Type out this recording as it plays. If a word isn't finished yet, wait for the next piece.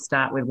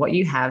Start with what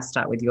you have,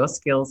 start with your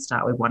skills,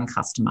 start with one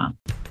customer.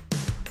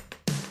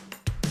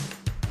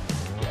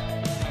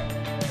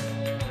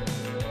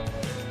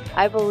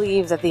 I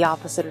believe that the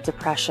opposite of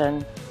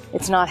depression,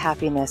 it's not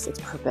happiness, it's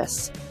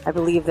purpose. I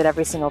believe that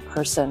every single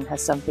person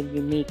has something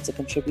unique to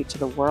contribute to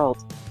the world.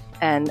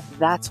 And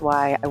that's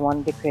why I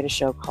wanted to create a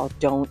show called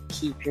Don't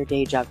Keep Your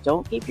Day Job.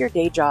 Don't Keep Your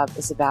Day Job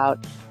is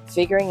about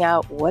figuring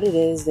out what it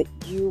is that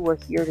you were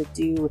here to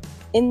do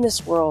in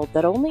this world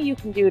that only you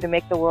can do to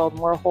make the world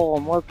more whole,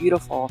 more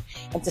beautiful,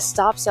 and to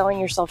stop selling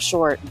yourself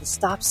short and to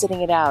stop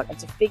sitting it out and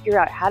to figure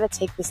out how to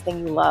take this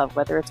thing you love,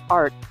 whether it's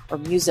art or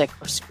music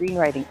or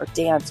screenwriting or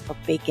dance or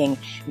baking,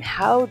 and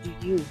how do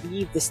you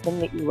weave this thing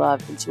that you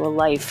love into a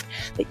life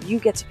that you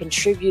get to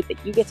contribute, that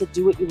you get to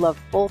do what you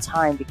love full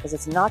time, because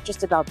it's not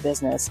just about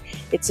business,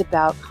 it's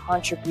about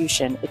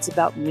contribution, it's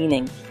about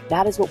meaning.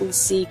 That is what we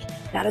seek.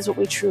 That is what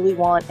we truly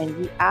want. And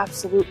you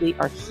absolutely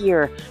are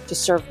here to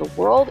serve the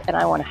world. And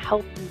I want to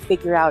help you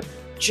figure out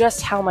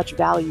just how much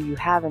value you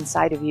have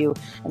inside of you.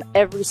 And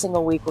every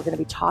single week, we're going to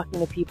be talking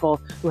to people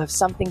who have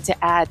something to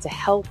add to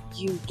help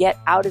you get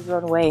out of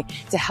your own way,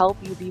 to help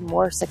you be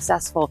more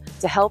successful,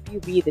 to help you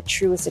be the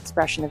truest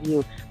expression of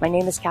you. My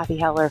name is Cathy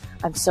Heller.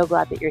 I'm so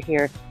glad that you're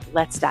here.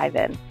 Let's dive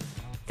in.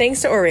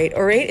 Thanks to Orate.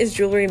 Orate is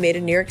jewelry made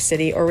in New York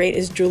City. Orate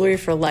is jewelry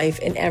for life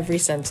in every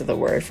sense of the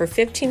word. For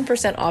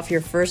 15% off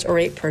your first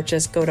Orate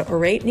purchase, go to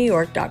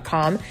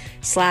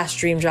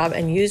oratenewyork.com/dreamjob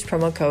and use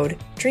promo code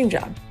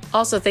DREAMJOB.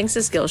 Also, thanks to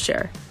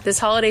Skillshare. This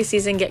holiday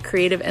season, get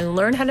creative and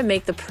learn how to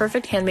make the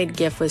perfect handmade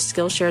gift with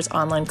Skillshare's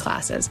online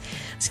classes.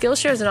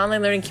 Skillshare is an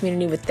online learning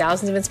community with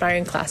thousands of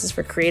inspiring classes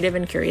for creative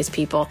and curious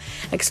people.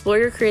 Explore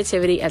your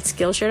creativity at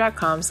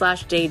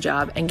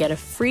Skillshare.com/dayjob and get a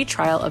free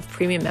trial of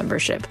premium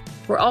membership.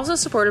 We're also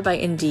supported by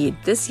Indeed.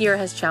 This year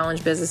has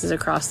challenged businesses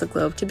across the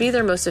globe to be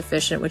their most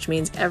efficient, which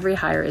means every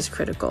hire is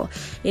critical.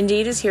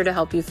 Indeed is here to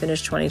help you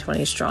finish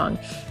 2020 strong.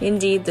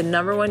 Indeed, the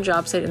 #1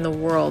 job site in the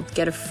world.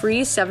 Get a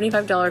free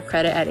 $75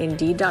 credit at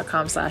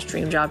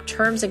Indeed.com/dreamjob.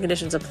 Terms and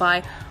conditions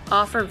apply.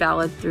 Offer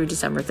valid through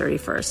December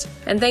 31st.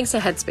 And thanks to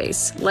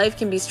Headspace. Life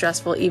can be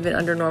stressful even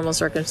under normal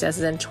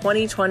circumstances, and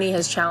 2020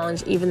 has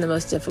challenged even the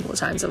most difficult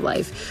times of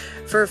life.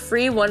 For a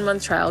free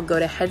 1-month trial, go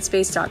to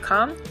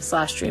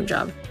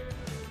headspace.com/dreamjob.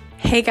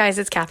 Hey guys,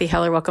 it's Cathy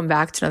Heller. Welcome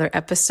back to another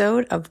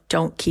episode of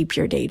Don't Keep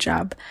Your Day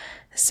Job.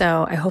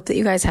 So I hope that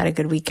you guys had a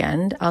good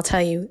weekend. I'll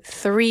tell you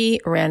 3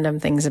 random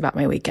things about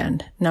my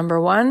weekend.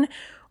 Number 1,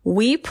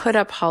 we put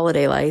up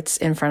holiday lights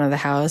in front of the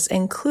house,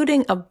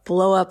 including a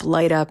blow up,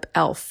 light up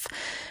elf,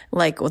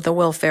 like with the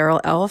Will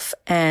Ferrell elf.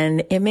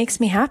 And it makes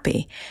me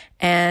happy.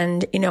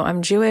 And, you know,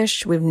 I'm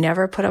Jewish. We've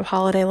never put up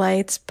holiday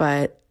lights,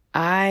 but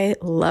I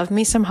love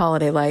me some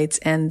holiday lights.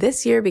 And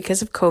this year,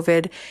 because of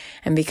COVID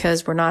and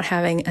because we're not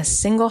having a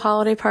single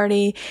holiday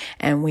party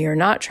and we are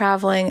not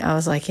traveling, I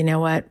was like, you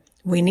know what?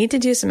 We need to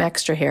do some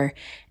extra here.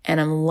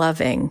 And I'm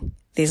loving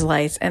these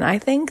lights. And I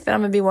think that I'm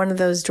going to be one of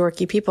those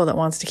dorky people that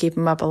wants to keep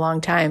them up a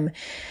long time.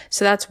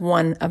 So that's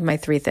one of my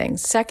 3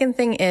 things. Second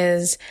thing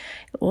is,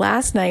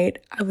 last night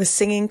I was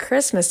singing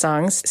Christmas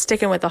songs,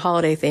 sticking with the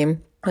holiday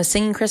theme. I was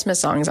singing Christmas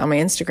songs on my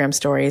Instagram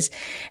stories,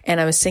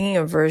 and I was singing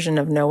a version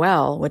of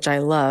Noel, which I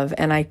love,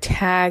 and I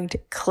tagged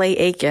Clay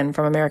Aiken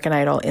from American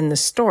Idol in the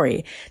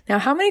story. Now,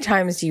 how many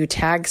times do you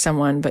tag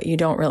someone, but you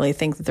don't really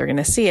think that they're going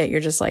to see it? You're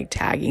just like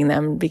tagging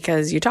them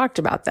because you talked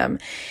about them.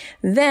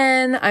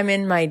 Then I'm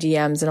in my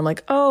DMs and I'm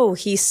like, oh,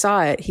 he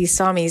saw it. He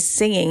saw me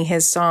singing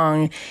his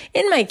song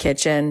in my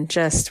kitchen,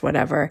 just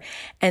whatever.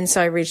 And so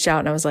I reached out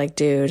and I was like,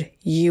 dude,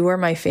 you are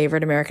my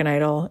favorite American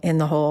Idol in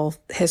the whole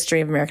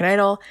history of American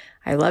Idol.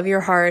 I love your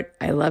heart.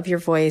 I love your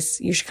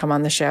voice. You should come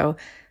on the show.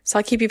 So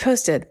I'll keep you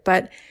posted.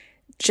 But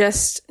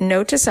just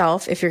note to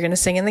self, if you're going to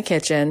sing in the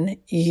kitchen,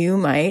 you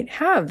might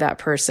have that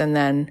person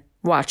then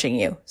watching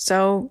you.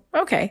 So,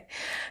 okay,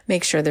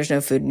 make sure there's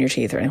no food in your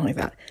teeth or anything like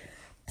that.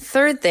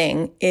 Third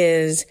thing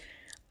is,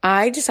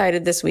 I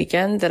decided this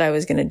weekend that I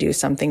was going to do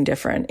something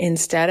different.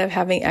 Instead of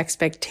having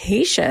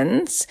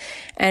expectations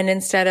and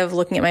instead of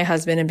looking at my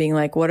husband and being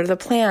like, what are the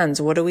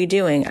plans? What are we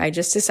doing? I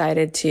just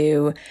decided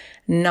to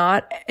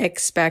not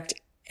expect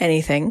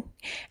anything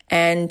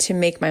and to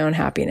make my own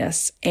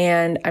happiness.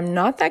 And I'm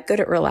not that good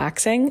at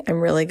relaxing. I'm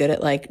really good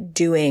at like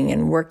doing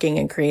and working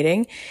and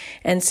creating.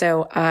 And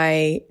so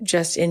I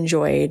just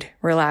enjoyed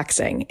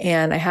relaxing.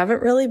 And I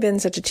haven't really been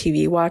such a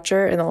TV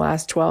watcher in the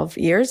last 12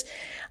 years.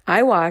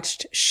 I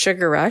watched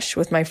Sugar Rush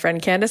with my friend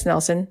Candace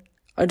Nelson.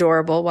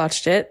 Adorable.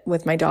 Watched it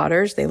with my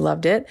daughters. They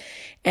loved it.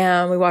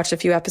 And we watched a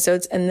few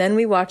episodes. And then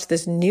we watched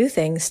this new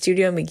thing,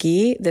 Studio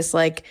McGee. This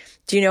like,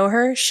 do you know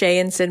her? Shay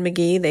and Sid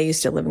McGee. They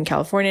used to live in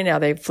California. Now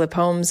they flip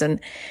homes.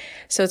 And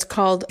so it's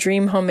called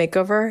Dream Home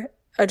Makeover.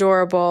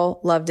 Adorable.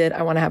 Loved it.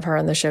 I want to have her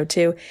on the show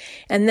too.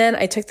 And then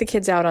I took the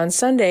kids out on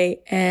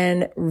Sunday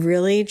and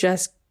really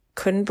just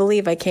couldn't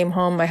believe I came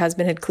home. My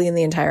husband had cleaned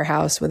the entire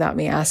house without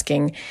me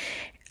asking.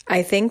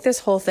 I think this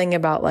whole thing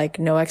about like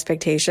no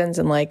expectations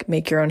and like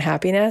make your own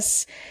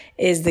happiness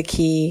is the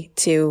key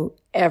to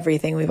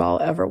everything we've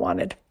all ever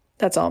wanted.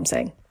 That's all I'm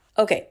saying.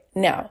 Okay.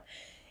 Now,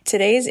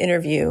 Today's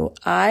interview,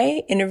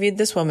 I interviewed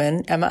this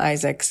woman, Emma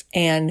Isaacs,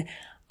 and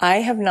I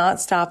have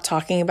not stopped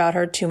talking about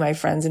her to my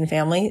friends and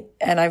family.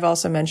 And I've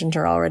also mentioned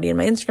her already in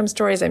my Instagram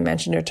stories. I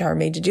mentioned her to our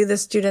Made to Do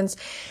This students.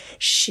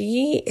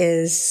 She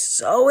is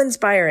so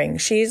inspiring.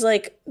 She's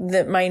like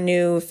my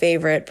new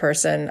favorite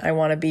person. I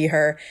want to be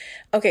her.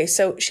 Okay.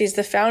 So she's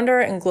the founder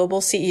and global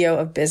CEO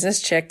of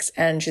Business Chicks,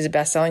 and she's a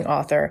best-selling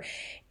author.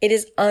 It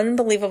is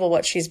unbelievable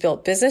what she's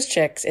built. Business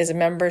Chicks is a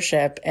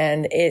membership,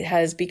 and it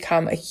has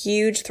become a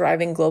huge,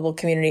 thriving global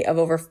community of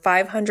over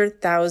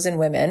 500,000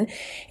 women.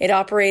 It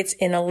operates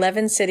in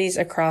 11 cities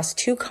across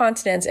 2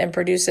 continents and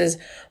produces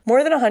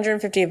more than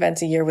 150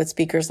 events a year with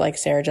speakers like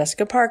Sarah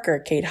Jessica Parker,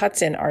 Kate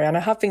Hudson,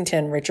 Ariana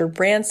Huffington, Richard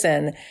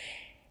Branson.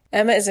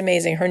 Emma is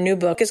amazing. Her new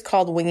book is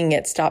called Winging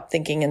It, Stop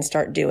Thinking and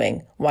Start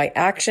Doing. Why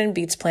Action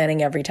Beats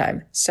Planning Every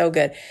Time. So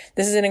good.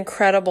 This is an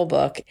incredible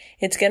book.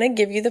 It's going to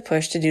give you the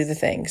push to do the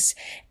things,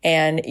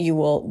 and you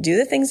will do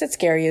the things that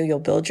scare you. You'll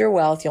build your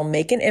wealth. You'll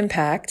make an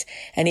impact.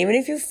 And even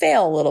if you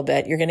fail a little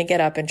bit, you're going to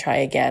get up and try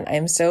again. I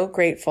am so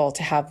grateful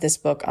to have this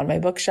book on my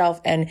bookshelf,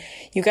 and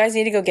you guys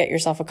need to go get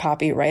yourself a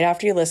copy right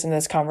after you listen to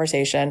this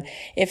conversation.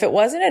 If it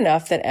wasn't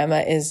enough that Emma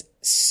is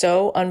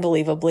so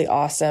unbelievably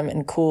awesome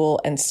and cool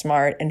and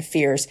smart and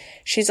fierce,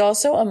 she's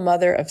also a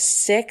mother of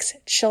 6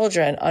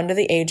 children under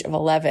the age of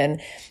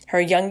 11. Her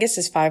youngest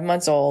is 5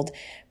 months old.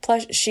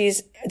 Plus,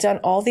 she's done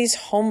all these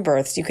home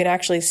births. You can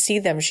actually see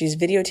them. She's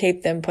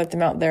videotaped them, put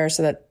them out there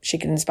so that she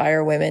can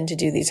inspire women to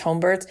do these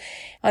home births.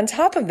 On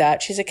top of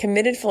that, she's a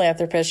committed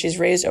philanthropist. She's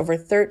raised over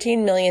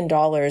 $13 million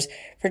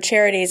for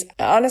charities.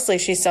 Honestly,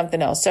 she's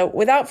something else. So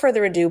without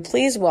further ado,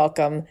 please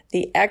welcome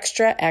the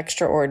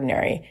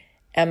extraordinary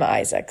Emma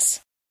Isaacs.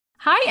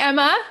 Hi,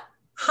 Emma.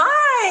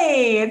 Hi,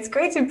 it's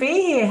great to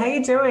be here. How are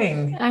you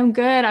doing? I'm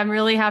good. I'm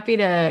really happy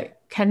to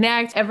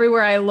connect.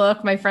 Everywhere I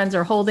look, my friends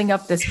are holding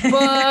up this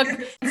book.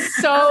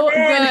 So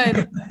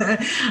good.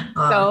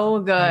 So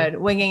good.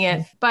 Winging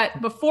It. But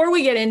before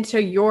we get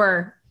into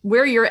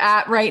where you're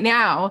at right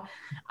now,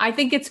 I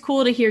think it's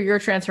cool to hear your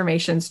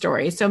transformation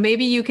story. So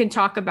maybe you can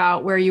talk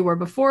about where you were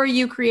before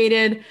you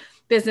created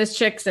Business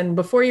Chicks and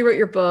before you wrote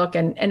your book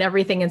and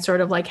everything, and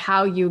sort of like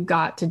how you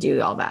got to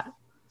do all that.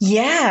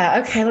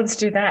 Yeah. Okay. Let's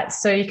do that.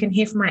 So you can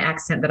hear from my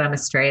accent that I'm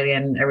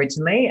Australian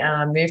originally.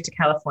 Moved to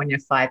California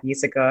 5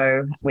 years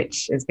ago,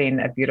 which has been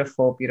a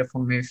beautiful,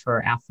 beautiful move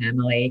for our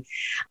family.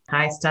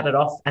 I started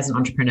off as an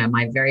entrepreneur.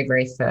 My very,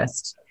 very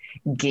first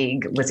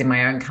gig was in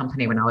my own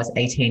company when I was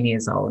 18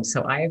 years old.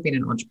 So I have been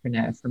an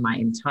entrepreneur for my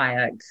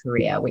entire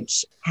career,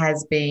 which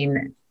has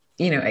been,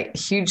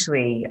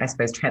 hugely, I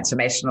suppose,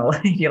 transformational,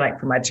 if you like,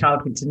 from my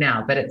childhood to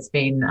now. But it's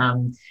been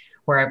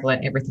where I've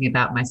learned everything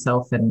about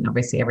myself and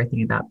obviously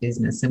everything about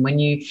business. And when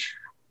you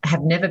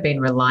have never been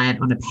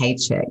reliant on a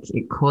paycheck,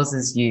 it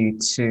causes you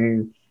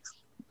to,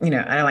 I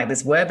don't like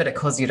this word, but it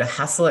causes you to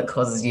hustle. It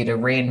causes you to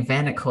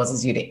reinvent. It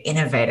causes you to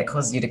innovate. It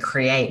causes you to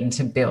create and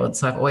to build.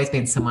 So I've always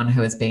been someone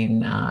who has been,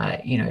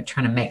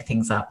 trying to make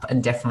things up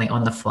and definitely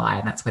on the fly.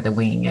 And that's where the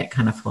winging it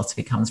kind of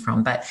philosophy comes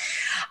from. But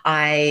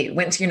I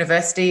went to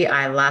university.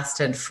 I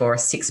lasted for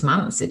 6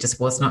 months. It just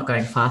was not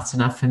going fast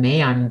enough for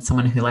me. I'm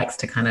someone who likes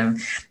to kind of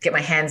get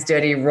my hands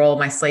dirty, roll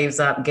my sleeves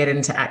up, get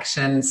into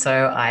action.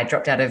 So I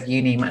dropped out of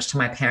uni, much to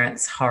my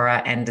parents'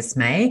 horror and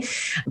dismay.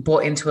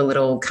 Bought into a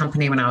little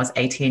company when I was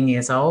 18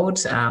 years old.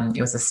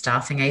 It was a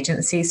staffing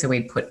agency. So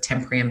we'd put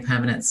temporary and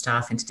permanent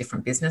staff into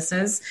different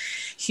businesses.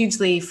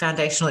 Hugely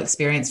foundational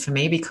experience for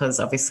me because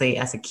obviously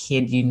as a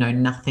kid, you know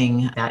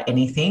nothing about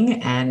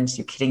anything and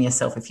you're kidding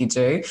yourself if you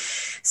do.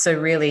 So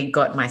really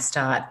got my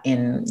start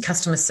in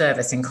customer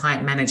service, in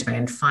client management,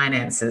 and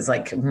finances,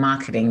 like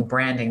marketing,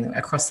 branding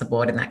across the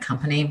board in that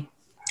company.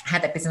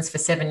 Had that business for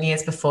 7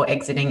 years before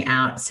exiting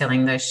out,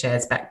 selling those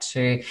shares back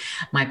to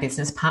my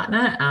business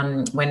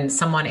partner. When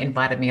someone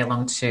invited me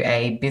along to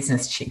a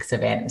Business Chicks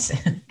event,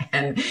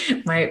 and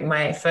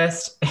my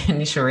first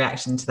initial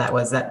reaction to that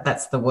was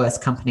that's the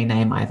worst company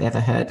name I've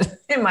ever heard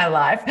in my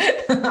life.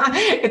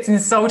 It's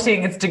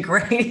insulting. It's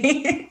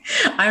degrading.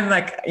 I'm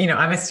like,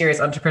 I'm a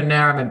serious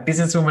entrepreneur. I'm a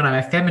businesswoman. I'm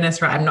a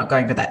feminist, right? I'm not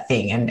going to that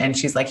thing. And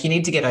she's like, you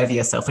need to get over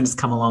yourself and just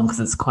come along because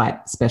it's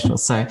quite special.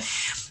 So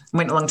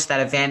went along to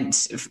that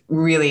event,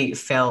 really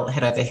fell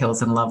head over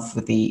heels in love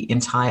with the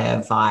entire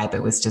vibe.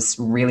 It was just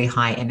really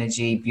high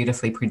energy,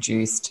 beautifully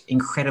produced,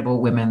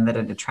 incredible women that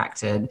it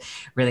attracted,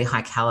 really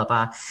high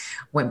caliber.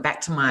 Went back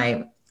to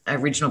my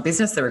original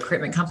business, the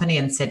recruitment company,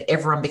 and said,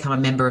 everyone become a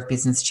member of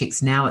Business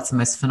Chicks now. It's the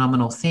most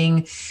phenomenal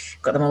thing.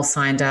 Got them all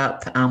signed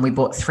up. We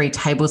bought 3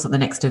 tables at the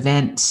next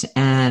event.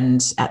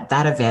 And at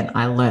that event,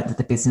 I learned that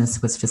the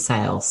business was for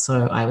sale.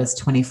 So I was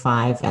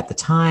 25 at the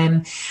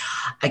time.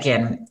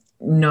 Again,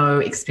 no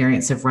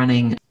experience of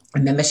running a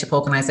membership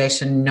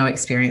organization, no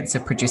experience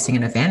of producing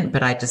an event,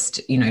 but I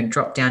just,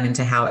 dropped down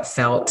into how it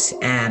felt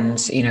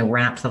and,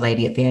 ran up to the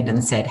lady at the end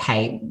and said,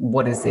 hey,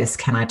 what is this?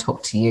 Can I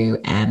talk to you?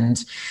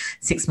 And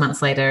 6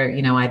 months later,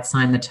 I'd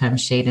signed the term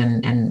sheet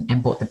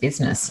and bought the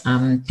business.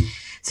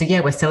 So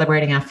yeah, we're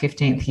celebrating our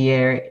 15th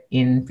year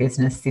in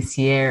business this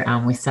year.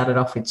 We started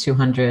off with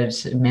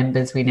 200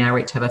 members. We now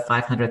reach over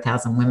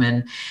 500,000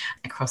 women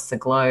across the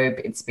globe.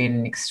 It's been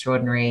an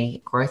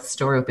extraordinary growth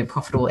story. We've been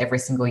profitable every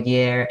single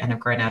year and have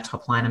grown our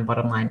top line and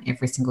bottom line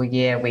every single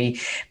year. We,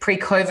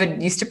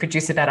 pre-COVID, used to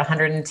produce about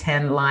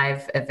 110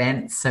 live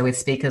events. So with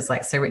speakers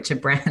like Sir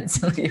Richard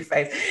Branson,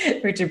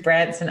 Richard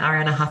Branson,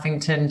 Ariana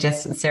Huffington,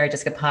 Sarah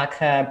Jessica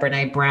Parker,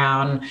 Brene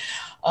Brown,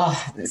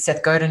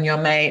 Seth Godin, your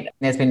mate.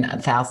 There's been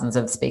thousands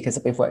of speakers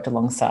that we've worked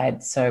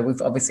alongside. So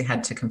we've obviously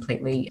had to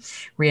completely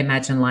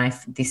reimagine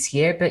life this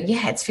year. But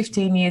yeah, it's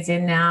 15 years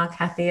in now,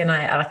 Kathy, and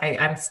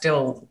I'm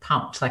still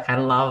pumped. Like I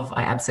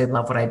absolutely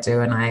love what I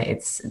do, and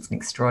it's an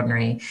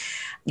extraordinary,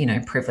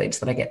 privilege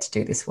that I get to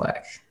do this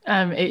work.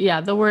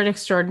 The word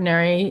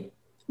extraordinary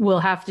will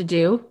have to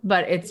do,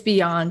 but it's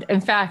beyond.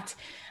 In fact,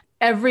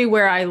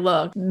 everywhere I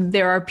look,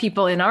 there are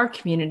people in our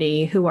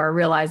community who are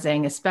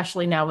realizing,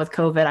 especially now with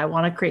COVID, I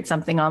want to create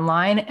something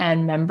online,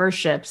 and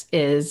memberships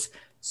is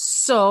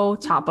so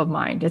top of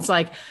mind. It's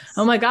like,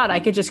 oh my God,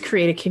 I could just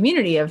create a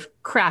community of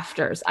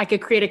crafters. I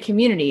could create a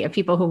community of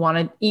people who want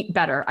to eat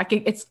better.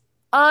 It's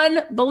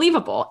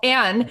unbelievable.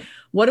 And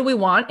what do we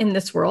want in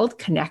this world?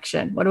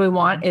 Connection. What do we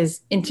want is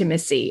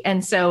intimacy.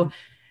 And so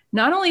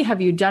not only have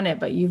you done it,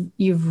 but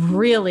you've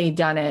really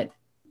done it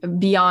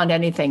beyond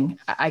anything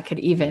I could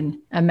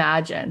even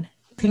imagine.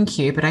 Thank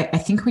you. But I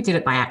think we did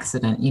it by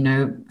accident.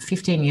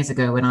 15 years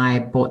ago when I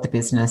bought the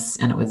business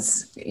and it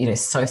was,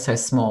 so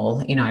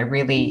small, I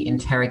really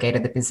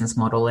interrogated the business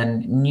model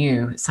and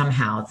knew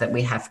somehow that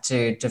we have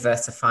to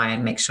diversify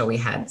and make sure we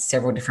had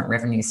several different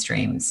revenue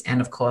streams.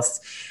 And of course,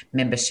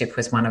 membership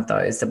was one of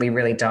those that we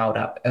really dialed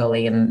up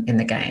early in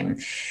the game.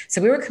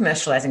 So we were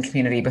commercializing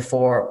community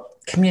before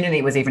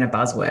community was even a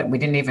buzzword. We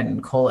didn't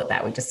even call it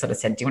that. We just sort of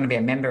said, do you want to be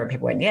a member? And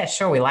people went, yeah,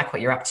 sure. We like what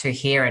you're up to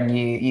here. And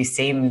you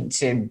seem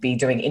to be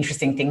doing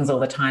interesting things all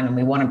the time. And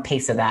we want a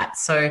piece of that.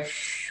 So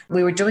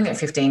we were doing it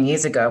 15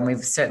 years ago, and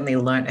we've certainly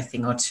learned a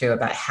thing or two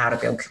about how to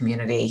build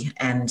community.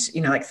 And,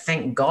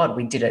 thank God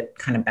we did it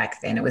kind of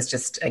back then. It was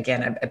just,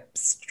 again, a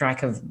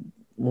strike of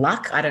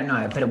luck. I don't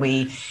know, but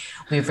we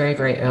were very,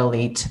 very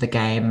early to the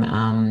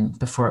game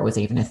before it was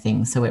even a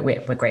thing. So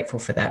we're grateful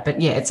for that.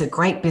 But yeah, it's a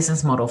great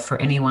business model for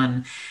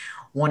anyone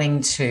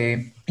wanting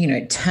to,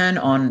 turn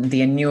on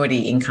the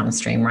annuity income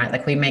stream, right?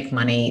 Like we make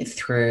money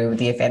through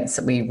the events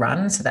that we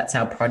run. So that's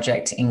our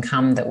project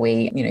income that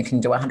we, can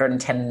do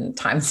 110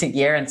 times a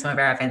year. And some of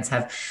our events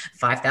have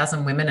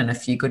 5,000 women and a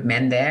few good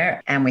men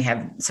there. And we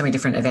have so many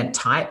different event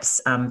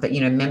types. But,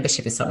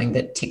 membership is something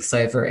that ticks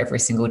over every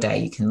single day.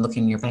 You can look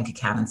in your bank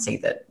account and see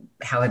that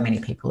however many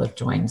people have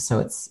joined. So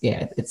it's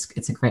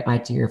a great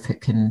idea if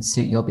it can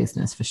suit your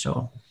business for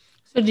sure.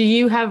 So do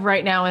you have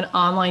right now an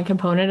online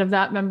component of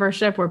that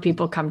membership where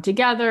people come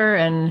together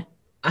and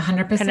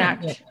 100%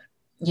 connect?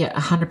 Yeah,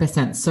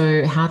 100%.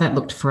 So how that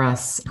looked for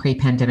us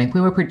pre-pandemic,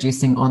 we were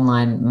producing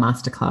online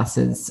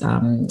masterclasses,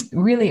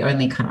 really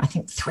only kind of, I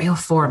think 3 or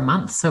 4 a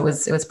month. So it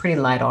was pretty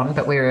light on,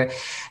 but we were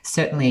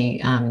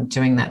certainly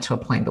doing that to a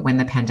point. But when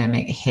the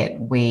pandemic hit,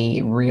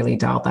 we really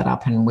dialed that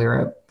up, and we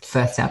were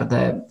first out of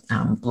the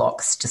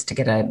blocks just to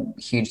get a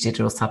huge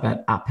digital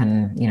summit up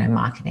and,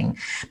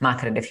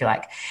 marketed, if you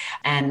like.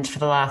 And for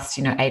the last,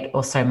 8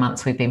 or so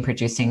months, we've been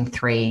producing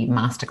 3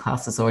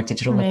 masterclasses or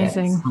digital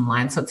events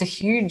online. So it's a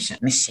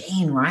huge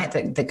machine, right,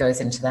 that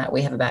goes into that.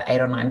 We have about 8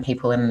 or 9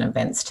 people in an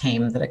events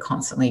team that are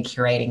constantly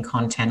curating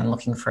content and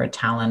looking for a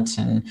talent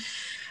and,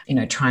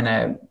 trying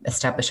to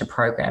establish a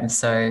program.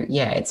 So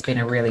yeah, it's been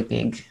a really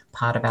big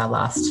part of our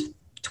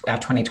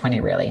 2020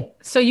 really.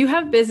 So you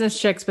have Business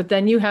Chicks, but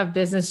then you have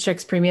Business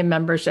Chicks premium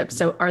membership.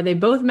 So are they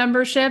both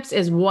memberships?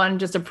 Is one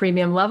just a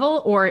premium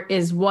level, or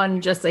is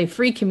one just a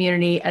free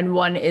community and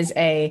one is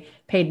a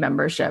paid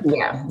membership?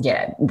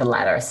 Yeah, the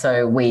latter.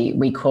 So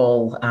we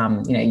call,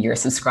 you're a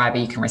subscriber,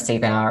 you can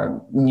receive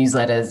our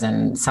newsletters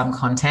and some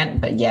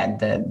content, but yeah,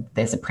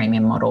 there's a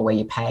premium model where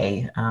you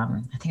pay,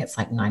 I think it's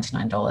like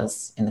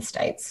 $99 in the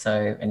States.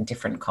 So, and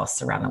different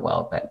costs around the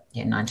world, but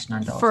yeah,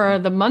 $99. For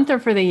the month or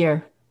for the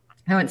year?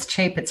 No, it's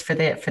cheap. It's for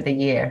the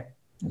year.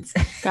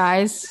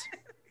 Guys,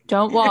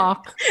 don't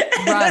walk,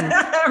 run.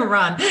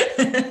 Run.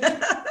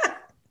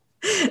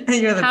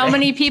 How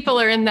many people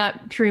are in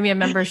that premium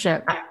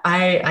membership?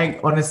 I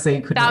honestly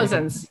couldn't.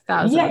 Thousands.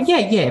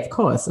 Yeah. Of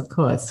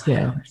course.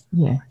 Yeah.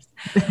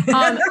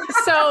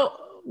 So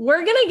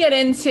we're going to get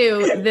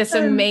into this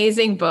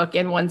amazing book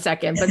in 1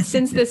 second, but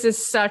since this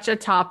is such a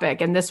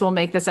topic, and this will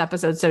make this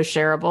episode so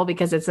shareable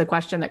because it's a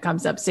question that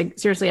comes up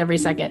seriously every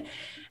second.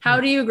 How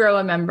do you grow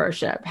a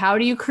membership? How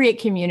do you create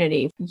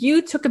community?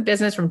 You took a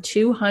business from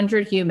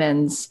 200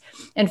 humans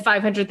and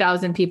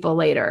 500,000 people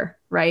later,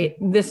 right?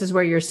 This is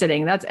where you're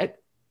sitting. That's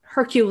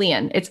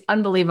Herculean. It's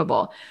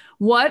unbelievable.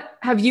 What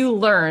have you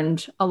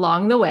learned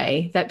along the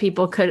way that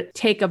people could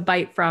take a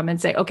bite from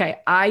and say, okay,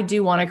 I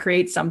do want to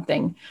create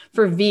something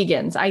for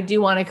vegans. I do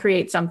want to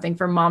create something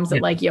for moms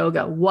that like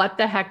yoga. What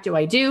the heck do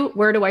I do?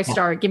 Where do I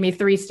start? Give me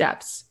 3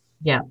 steps.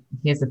 Yeah.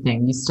 Here's the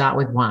thing. You start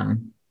with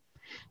one.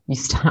 you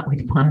start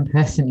with one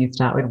person, you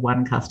start with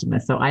one customer.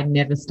 So I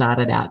never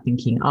started out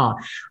thinking, oh,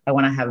 I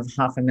want to have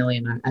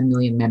 500,000, 1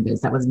 million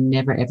members. That was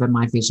never, ever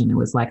my vision. It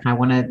was like, I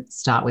want to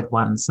start with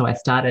one. So I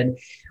started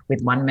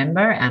with one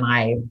member and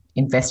I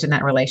invested in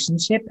that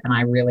relationship and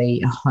I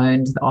really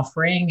honed the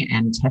offering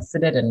and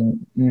tested it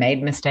and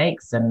made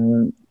mistakes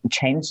and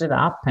changed it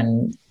up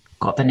and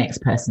got the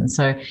next person.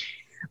 So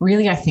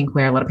really, I think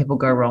where a lot of people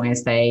go wrong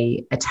is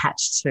they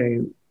attach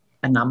to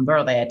a number,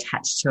 or they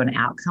attach to an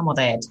outcome, or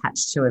they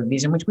attach to a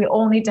vision, which we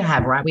all need to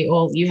have, right?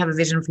 You have a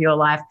vision for your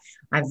life.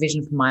 I have a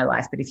vision for my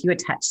life. But if you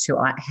attach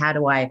to, how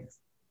do I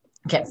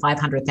get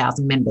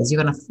 500,000 members,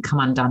 you're going to come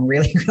undone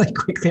really, really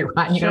quickly,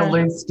 right? You're going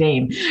to lose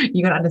steam.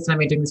 You're going to understand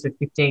we're doing this for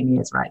 15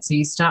 years, right? So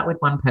you start with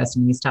one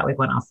person, you start with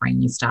one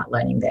offering, you start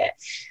learning there.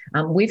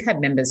 We've had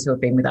members who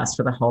have been with us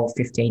for the whole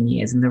 15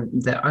 years.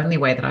 And the only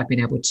way that I've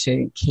been able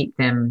to keep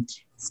them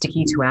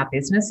sticky to our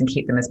business and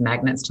keep them as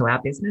magnets to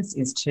our business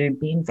is to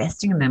be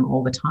investing in them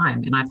all the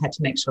time. And I've had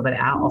to make sure that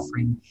our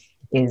offering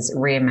is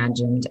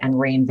reimagined and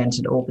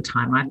reinvented all the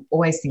time. I'm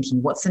always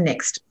thinking, what's the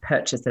next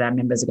purchase that our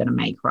members are going to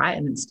make, right?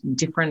 And it's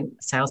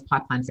different sales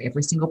pipeline for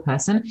every single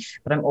person.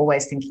 But I'm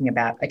always thinking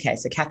about, okay,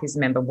 so Kathy's a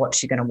member, what's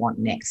she going to want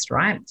next,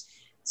 right?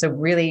 So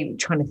really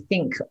trying to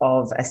think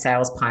of a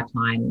sales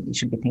pipeline, you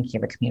should be thinking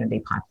of a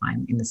community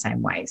pipeline in the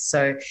same way.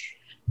 So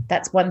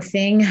that's one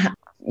thing.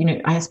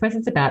 I suppose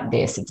it's about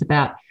this. It's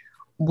about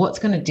what's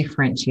going to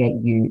differentiate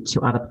you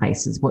to other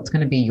places. What's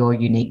going to be your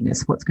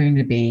uniqueness? What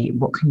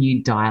can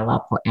you dial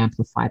up or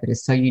amplify that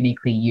is so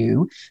uniquely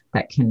you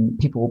that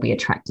people will be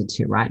attracted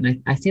to, right?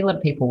 And I see a lot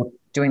of people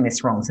doing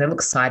this wrong. So they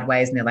look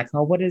sideways and they're like,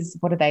 oh, what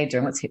are they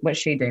doing? What's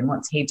she doing?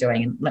 What's he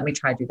doing? And let me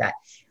try to do that.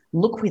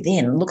 Look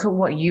within, look at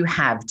what you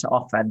have to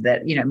offer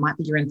that, it might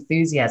be your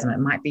enthusiasm. It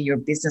might be your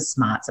business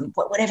smarts and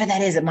whatever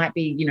that is. It might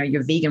be,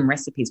 your vegan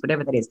recipes,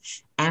 whatever that is,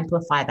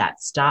 amplify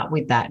that, start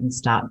with that and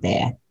start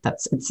there.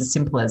 It's as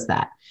simple as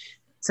that.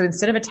 So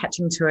instead of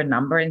attaching to a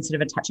number, instead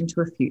of attaching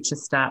to a future,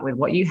 start with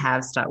what you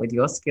have, start with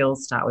your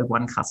skills, start with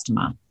one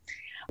customer.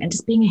 And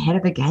just being ahead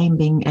of the game,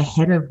 being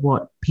ahead of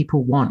what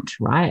people want,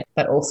 right?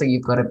 But also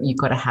you've got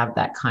to have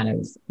that kind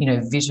of,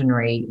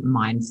 visionary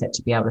mindset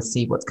to be able to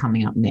see what's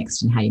coming up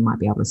next and how you might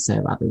be able to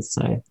serve others.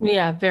 So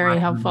yeah, very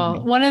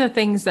helpful. One of the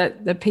things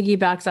that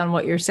piggybacks on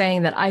what you're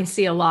saying that I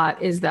see a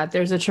lot is that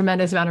there's a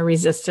tremendous amount of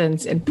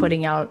resistance in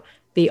putting out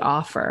the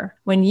offer.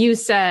 When you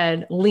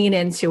said lean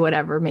into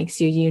whatever makes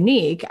you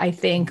unique, I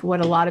think what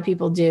a lot of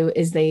people do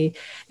is they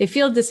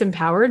feel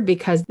disempowered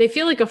because they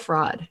feel like a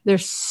fraud.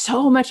 There's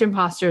so much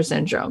imposter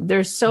syndrome.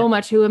 There's so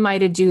much, who am I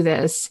to do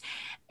this?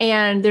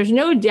 And there's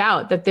no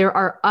doubt that there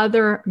are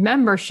other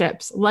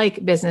memberships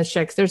like Business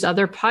Chicks. There's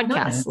other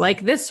podcasts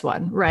like this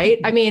one, right?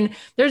 I mean,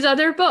 there's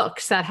other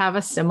books that have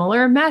a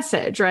similar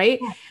message, right?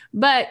 Yeah.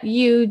 But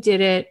you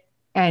did it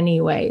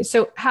anyway.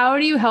 So how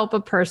do you help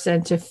a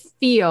person to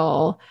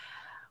feel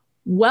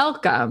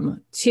welcome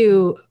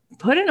to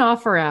put an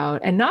offer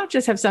out and not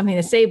just have something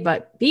to say,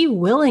 but be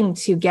willing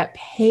to get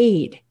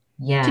paid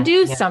to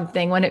do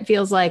something when it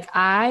feels like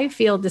I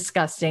feel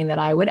disgusting that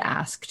I would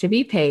ask to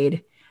be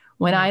paid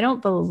when I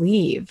don't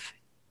believe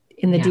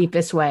in the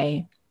deepest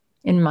way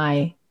in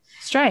my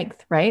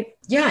strength, right?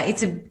 Yeah,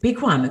 it's a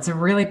big one. It's a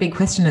really big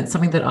question. It's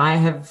something that I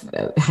have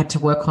had to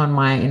work on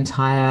my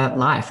entire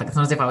life. Like, it's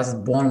not as if I was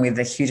born with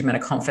a huge amount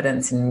of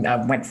confidence and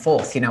went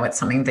forth. It's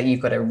something that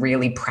you've got to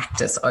really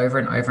practice over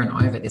and over and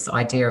over, this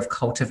idea of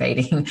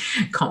cultivating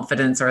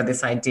confidence or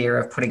this idea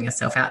of putting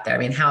yourself out there. I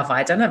mean, how have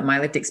I done it? My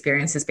lived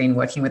experience has been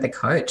working with a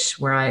coach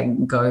where I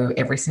go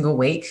every single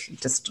week,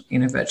 just,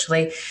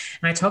 virtually,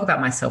 and I talk about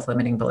my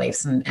self-limiting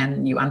beliefs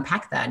and you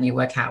unpack that and you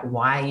work out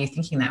why are you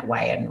thinking that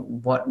way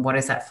and what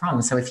is that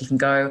from? So if you can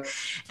go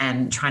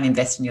and try and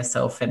invest in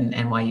yourself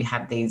and why you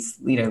have these,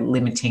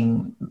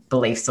 limiting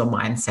beliefs or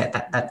mindset,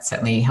 that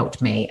certainly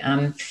helped me.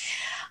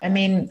 I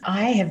mean,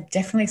 I have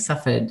definitely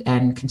suffered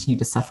and continue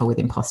to suffer with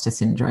imposter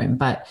syndrome,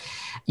 but,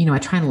 I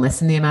try and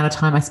lessen the amount of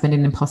time I spend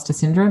in imposter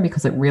syndrome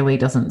because it really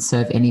doesn't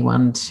serve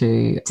anyone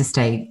to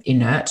stay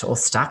inert or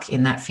stuck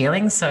in that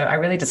feeling. So I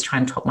really just try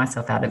and talk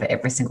myself out of it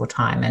every single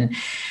time. And,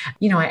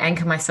 I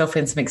anchor myself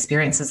in some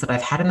experiences that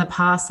I've had in the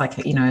past. Like,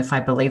 if I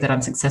believe that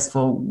I'm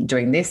successful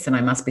doing this, then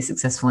I must be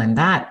successful in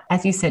that.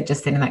 As you said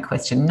just then in that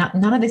question,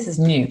 none of this is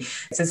new.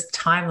 It's just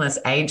timeless,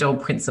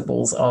 age-old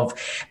principles of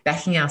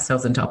backing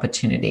ourselves into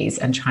opportunities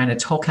and trying to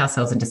talk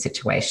ourselves into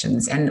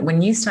situations. And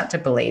when you start to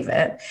believe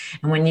it,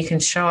 and when you can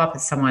show up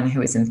as someone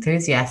who is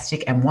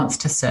enthusiastic and wants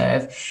to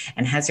serve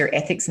and has your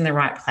ethics in the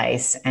right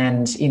place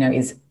and,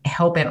 is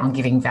hell-bent on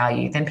giving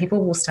value, then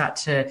people will start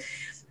to,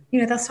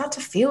 they'll start to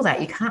feel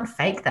that. You can't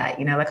fake that.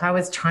 Like, I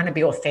was trying to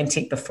be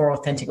authentic before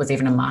authentic was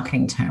even a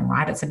marketing term,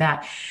 right? It's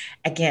about,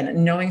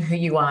 again, knowing who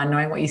you are,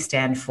 knowing what you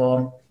stand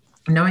for,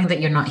 knowing that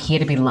you're not here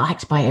to be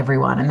liked by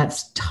everyone. And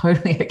that's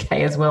totally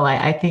okay as well.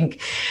 I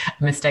think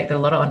a mistake that a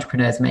lot of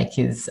entrepreneurs make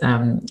is,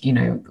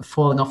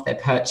 falling off their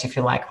perch, if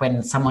you like,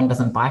 when someone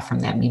doesn't buy from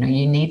them.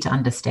 You need to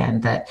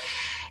understand that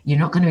you're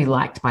not going to be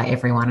liked by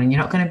everyone and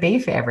you're not going to be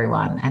for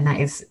everyone. And that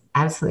is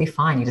absolutely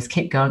fine. You just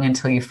keep going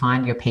until you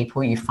find your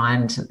people, you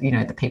find,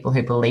 the people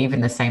who believe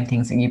in the same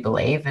things that you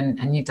believe,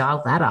 and you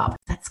dial that up.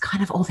 That's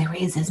kind of all there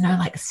is. There's no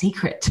like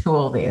secret to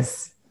all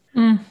this.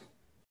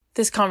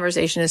 This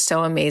conversation is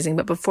so amazing.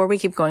 But before we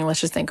keep going, let's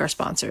just thank our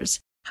sponsors.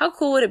 How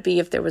cool would it be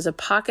if there was a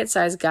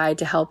pocket-sized guide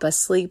to help us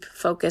sleep,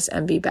 focus,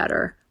 and be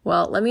better?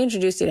 Well, let me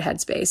introduce you to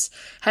Headspace.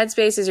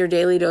 Headspace is your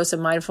daily dose of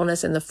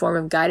mindfulness in the form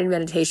of guided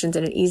meditations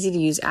and an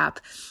easy-to-use app.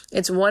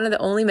 It's one of the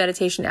only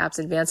meditation apps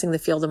advancing the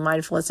field of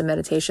mindfulness and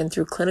meditation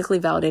through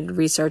clinically validated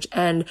research.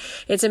 And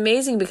it's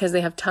amazing because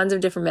they have tons of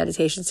different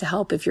meditations to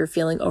help if you're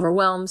feeling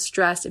overwhelmed,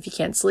 stressed, if you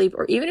can't sleep,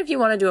 or even if you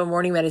want to do a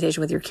morning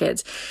meditation with your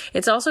kids.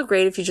 It's also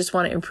great if you just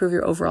want to improve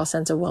your overall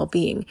sense of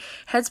well-being.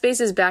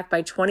 Headspace is backed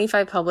by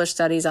 25 published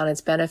studies on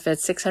its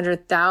benefits,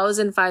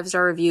 600,000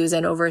 five-star reviews,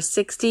 and over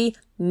 60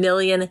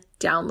 million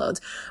downloads.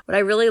 What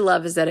I really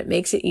love is that it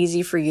makes it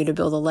easy for you to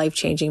build a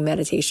life-changing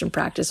meditation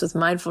practice with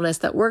mindfulness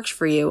that works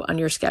for you on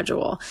your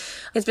schedule.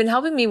 It's been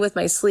helping me with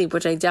my sleep,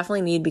 which I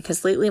definitely need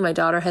because lately my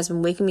daughter has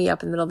been waking me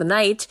up in the middle of the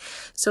night.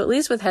 So at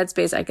least with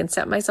Headspace, I can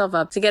set myself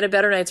up to get a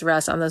better night's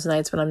rest on those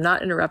nights when I'm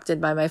not interrupted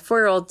by my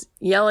 4-year-old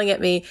yelling at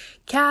me,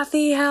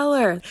 Cathy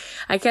Heller.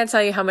 I can't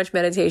tell you how much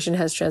meditation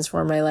has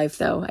transformed my life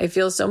though. I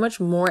feel so much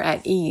more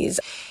at ease.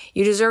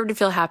 You deserve to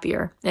feel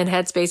happier. And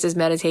Headspace is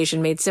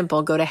meditation made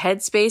simple. Go to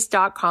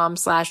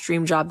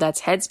headspace.com/dreamjob.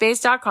 That's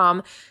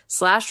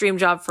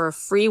headspace.com/dreamjob for a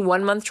free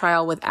 1-month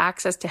trial with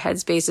access to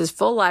Headspace's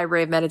full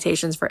library of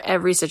meditations for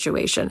every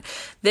situation.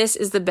 This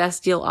is the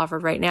best deal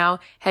offered right now.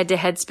 Head to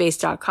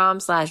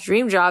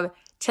headspace.com/dreamjob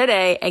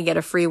today and get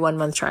a free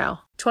 1-month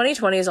trial.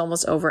 2020 is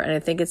almost over, and I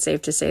think it's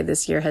safe to say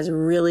this year has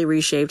really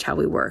reshaped how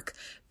we work.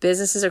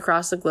 Businesses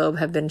across the globe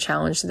have been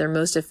challenged to their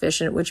most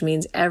efficient, which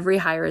means every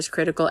hire is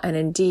critical, and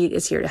Indeed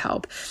is here to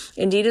help.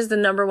 Indeed is the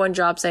 #1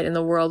 job site in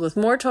the world with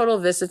more total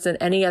visits than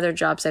any other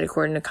job site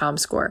according to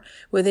Comscore.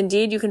 With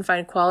Indeed, you can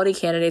find quality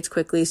candidates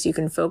quickly so you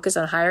can focus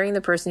on hiring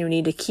the person you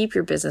need to keep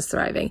your business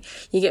thriving.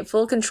 You get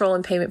full control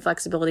and payment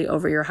flexibility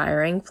over your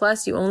hiring.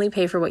 Plus, you only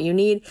pay for what you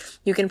need.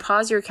 You can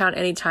pause your account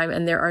anytime,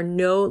 and there are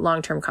no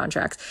long-term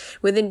contracts.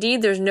 With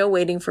Indeed, there's no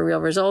waiting for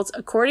real results.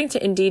 According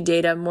to Indeed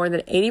data, more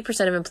than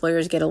 80% of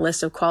employers get a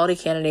list of quality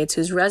candidates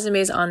whose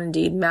resumes on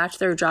Indeed match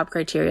their job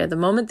criteria the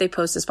moment they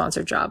post a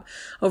sponsored job.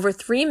 Over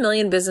 3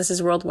 million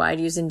businesses worldwide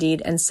use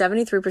Indeed, and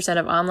 73%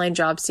 of online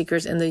job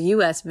seekers in the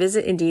U.S.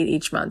 visit Indeed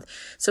each month.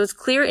 So it's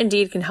clear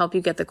Indeed can help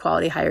you get the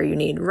quality hire you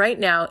need. Right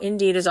now,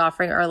 Indeed is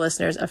offering our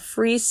listeners a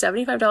free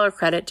 $75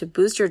 credit to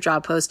boost your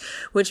job post,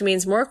 which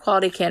means more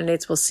quality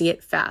candidates will see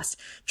it fast.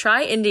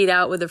 Try Indeed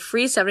out with a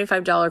free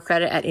 $75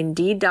 credit at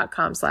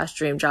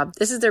Indeed.com/dreamjob.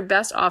 This is their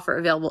best offer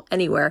available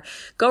anywhere.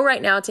 Go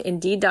right now to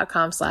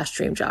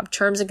Indeed.com/dreamjob.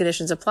 Terms and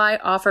conditions apply.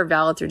 Offer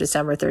valid through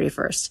December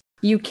 31st.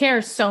 You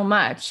care so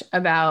much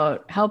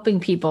about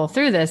helping people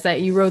through this that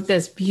you wrote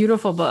this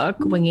beautiful book,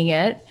 Winging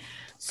It.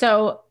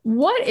 So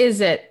what is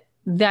it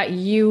that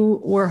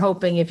you were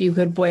hoping, if you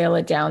could boil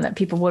it down, that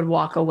people would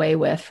walk away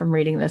with from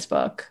reading this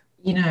book?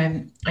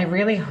 I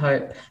really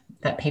hope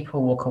that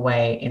people walk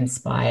away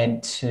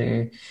inspired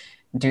to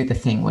do the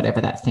thing, whatever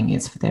that thing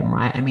is for them,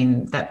 right? I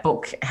mean, that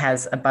book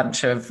has a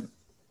bunch of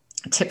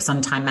tips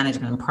on time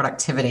management and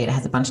productivity. It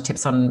has a bunch of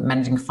tips on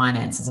managing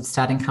finances, of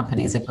starting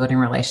companies, of building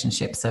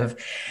relationships, of,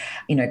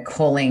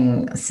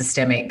 calling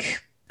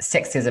systemic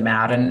sexism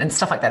out and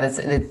stuff like that.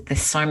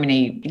 There's so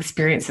many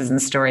experiences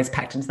and stories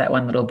packed into that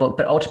one little book.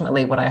 But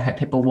ultimately what I hope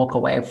people walk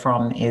away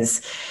from is,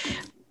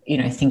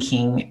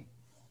 thinking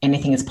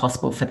anything is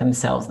possible for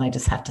themselves and they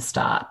just have to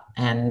start.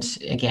 And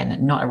again,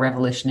 not a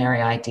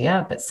revolutionary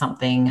idea, but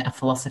a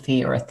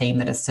philosophy or a theme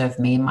that has served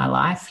me in my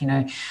life.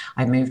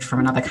 I moved from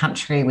another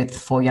country with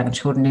 4 young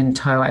children in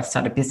tow. I've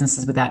started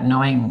businesses without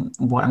knowing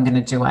what I'm going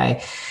to do.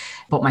 I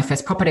bought my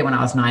first property when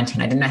I was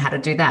 19. I didn't know how to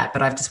do that,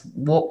 but I've just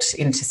walked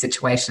into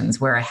situations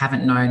where I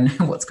haven't known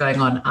what's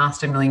going on,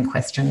 asked a million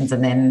questions,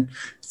 and then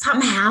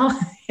somehow,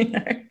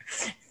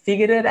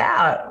 figured it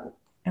out.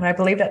 And I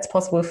believe that's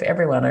possible for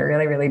everyone. I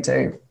really, really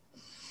do.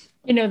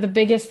 The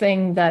biggest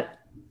thing that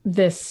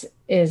this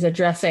is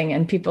addressing,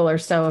 and people are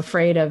so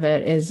afraid of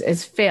it,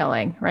 is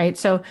failing, right?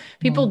 So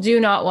people do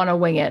not want to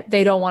wing it.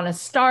 They don't want to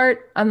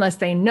start unless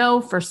they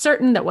know for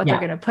certain that what they're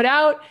going to put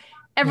out,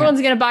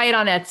 everyone's going to buy it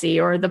on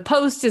Etsy, or the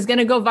post is going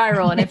to go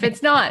viral. And if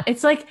it's not,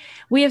 it's like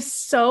we have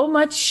so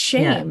much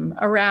shame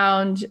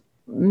around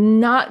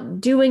not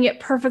doing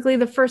it perfectly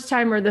the first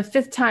time or the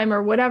 5th time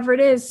or whatever it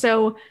is.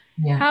 So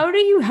how do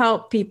you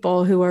help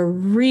people who are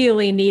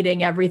really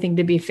needing everything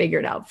to be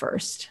figured out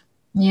first?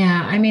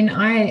 Yeah, I mean,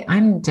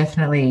 I'm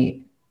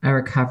definitely a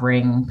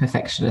recovering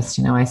perfectionist.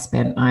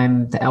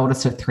 I'm the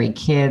eldest of 3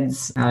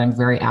 kids. I'm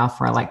very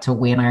alpha. I like to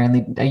win.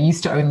 I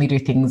used to only do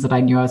things that I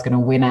knew I was going to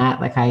win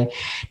at. Like I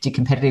did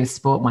competitive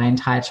sport my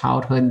entire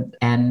childhood,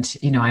 and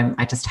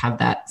I just have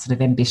that sort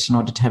of ambition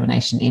or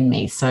determination in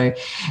me. So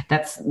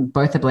that's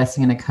both a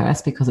blessing and a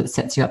curse, because it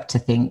sets you up to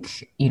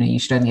think, you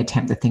should only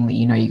attempt the thing that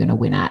you're going to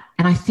win at.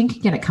 And I think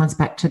again, it comes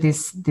back to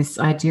this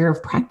idea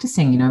of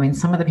practicing.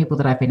 Some of the people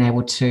that I've been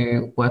able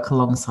to work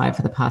alongside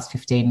for the past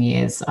 15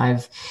 years,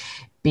 I've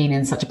been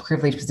in such a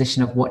privileged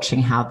position of watching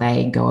how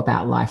they go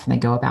about life and they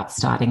go about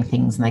starting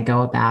things and they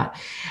go about,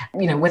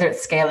 whether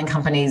it's scaling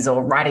companies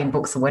or writing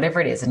books or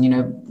whatever it is. And,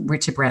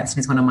 Richard Branson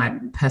is one of my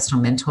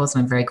personal mentors,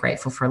 and I'm very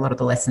grateful for a lot of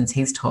the lessons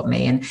he's taught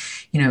me. And,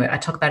 I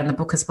talk about in the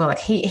book as well, like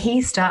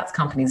he starts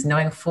companies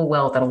knowing full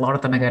well that a lot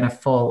of them are going to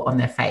fall on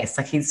their face.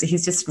 Like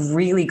he's just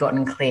really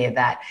gotten clear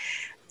that,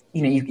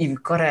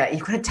 you've got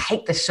to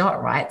take the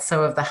shot, right?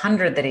 So of the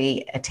 100 that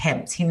he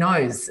attempts, he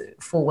knows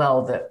full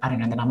well that, I don't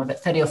know the number, but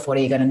 30 or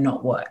 40 are going to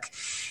not work.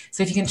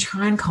 So if you can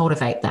try and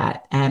cultivate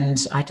that,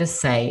 and I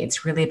just say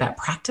it's really about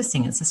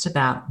practicing. It's just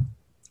about,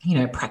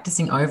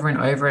 practicing over and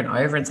over and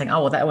over and saying,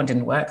 oh, well, that one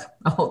didn't work.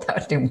 Oh, that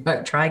one didn't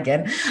work. Try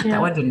again. Yeah.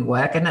 That one didn't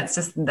work. And that's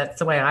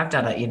the way I've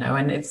done it,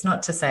 and it's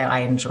not to say I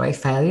enjoy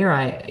failure.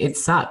 It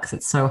sucks.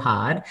 It's so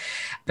hard.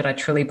 But I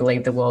truly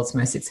believe the world's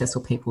most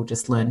successful people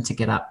just learn to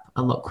get up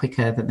a lot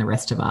quicker than the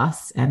rest of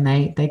us. And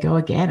they go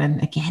again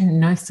and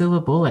again, no silver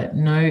bullet,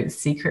 no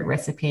secret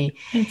recipe.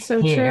 It's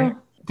so true.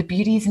 The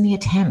beauty is in the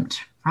attempt,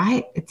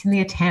 right? It's in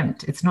the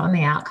attempt. It's not in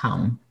the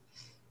outcome.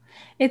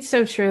 It's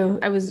so true.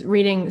 I was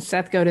reading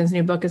Seth Godin's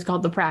new book. It's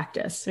called The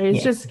Practice.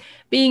 It's just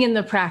being in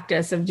the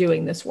practice of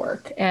doing this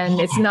work. And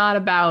it's not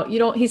about,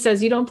 he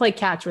says, you don't play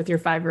catch with your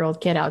 5-year-old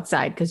kid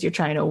outside because you're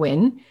trying to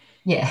win.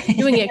 Yeah.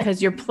 You're doing it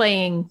because you're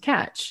playing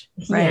catch,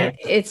 right?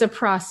 Yeah. It's a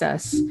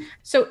process.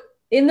 So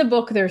in the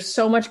book, there's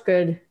so much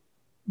good,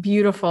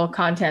 beautiful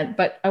content,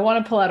 but I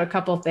want to pull out a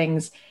couple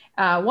things.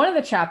 One of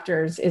the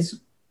chapters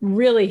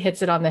really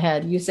hits it on the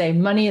head. You say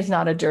money is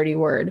not a dirty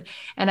word.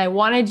 And I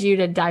wanted you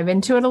to dive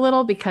into it a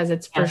little because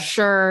it's for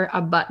sure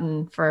a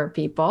button for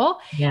people.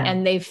 Yeah.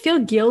 And they feel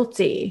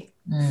guilty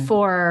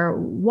for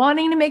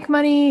wanting to make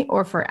money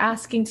or for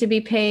asking to be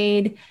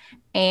paid.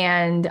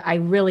 And I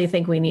really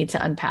think we need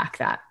to unpack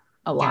that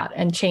a lot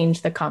and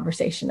change the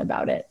conversation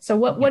about it. So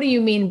what do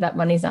you mean that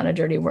money's not a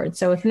dirty word?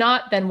 So if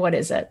not, then what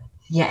is it?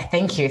 Yeah,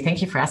 thank you.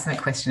 Thank you for asking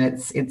that question.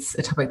 It's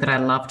a topic that I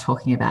love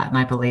talking about, and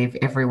I believe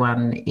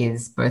everyone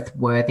is both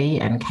worthy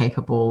and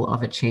capable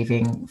of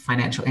achieving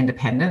financial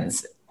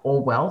independence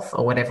or wealth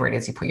or whatever it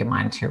is you put your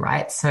mind to,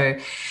 right? So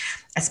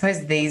I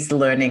suppose these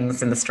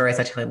learnings and the stories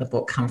I tell in the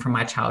book come from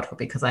my childhood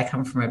because I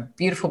come from a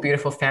beautiful,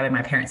 beautiful family.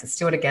 My parents are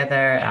still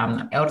together.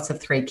 I'm eldest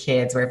of 3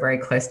 kids. We're a very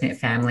close-knit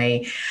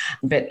family.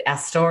 But our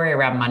story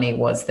around money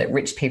was that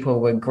rich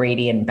people were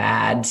greedy and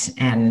bad,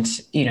 and,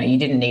 you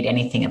didn't need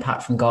anything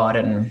apart from God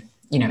and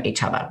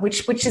each other,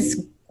 which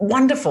is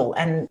wonderful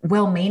and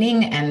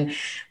well-meaning and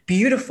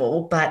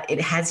beautiful, but it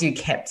has you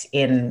kept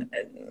in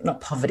not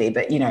poverty,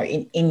 but,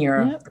 in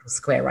your little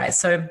square, right?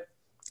 So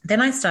then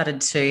I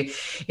started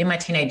in my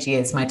teenage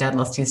years, my dad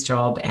lost his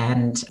job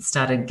and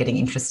started getting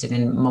interested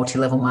in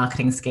multi-level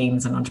marketing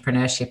schemes and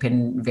entrepreneurship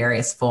in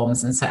various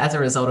forms. And so as a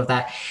result of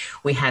that,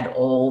 we had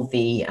all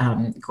the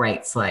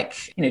greats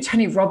like,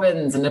 Tony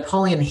Robbins and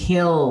Napoleon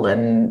Hill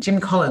and Jim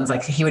Collins.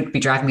 Like he would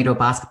be driving me to a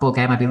basketball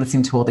game. I'd be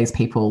listening to all these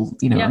people,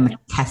 on the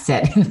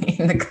cassette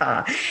in the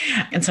car.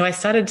 And so I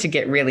started to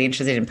get really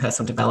interested in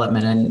personal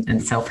development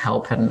and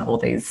self-help and all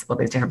these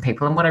different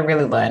people. And what I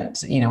really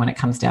learned, when it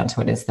comes down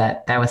to it, is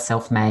that they were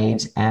self-made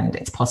and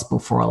it's possible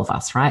for all of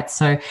us, right?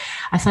 So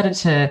I started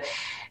to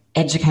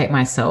educate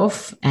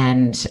myself,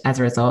 and as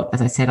a result,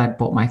 as I said, I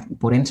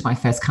bought into my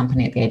first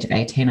company at the age of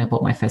 18. I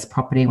bought my first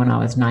property when I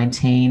was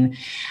 19.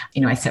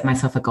 I set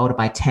myself a goal to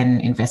buy 10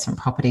 investment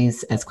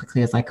properties as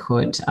quickly as I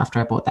could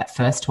after I bought that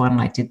first one.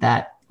 I did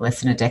that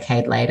less than a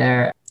decade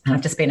later, and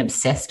I've just been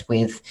obsessed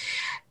with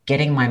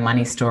getting my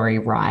money story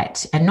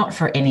right, and not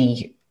for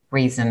any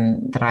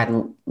reason that I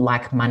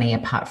like money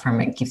apart from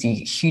it gives you a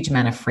huge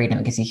amount of freedom.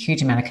 It gives you a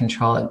huge amount of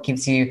control. It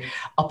gives you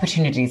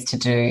opportunities to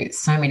do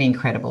so many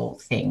incredible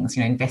things,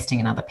 investing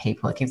in other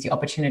people. It gives you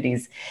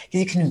opportunities, it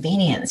gives you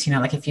convenience,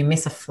 like if you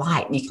miss a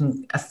flight, you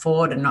can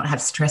afford and not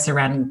have stress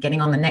around getting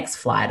on the next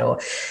flight or,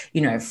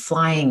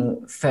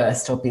 flying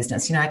first or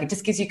business, it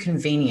just gives you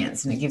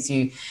convenience, and it gives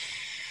you,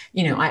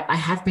 I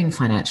have been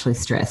financially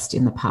stressed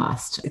in the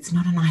past. It's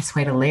not a nice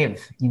way to live,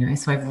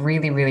 so I've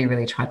really, really,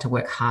 really tried to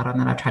work hard on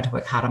that. I've tried to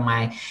work hard on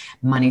my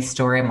money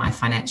story, my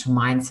financial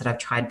mindset. I've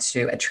tried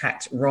to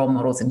attract role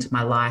models into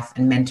my life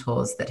and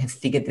mentors that have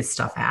figured this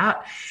stuff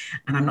out.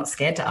 And I'm not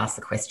scared to ask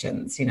the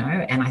questions, and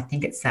I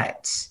think it's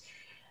that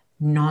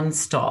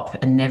non-stop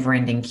and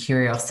never-ending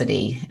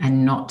curiosity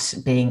and not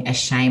being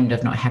ashamed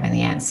of not having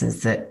the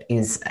answers that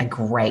is a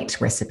great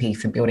recipe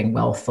for building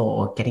wealth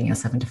or getting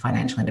yourself into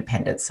financial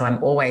independence. So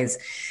I'm always,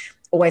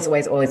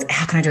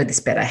 how can I do this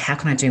better? How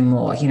can I do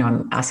more?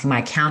 I'm asking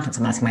my accountants,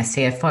 I'm asking my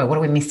CFO, what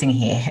are we missing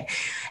here?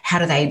 How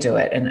do they do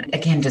it? And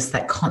again, just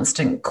that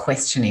constant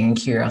questioning and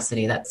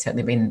curiosity, that's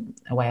certainly been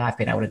a way I've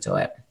been able to do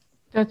it.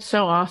 That's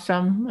so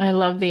awesome. I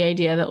love the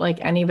idea that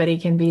anybody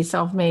can be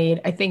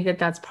self-made. I think that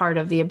that's part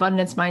of the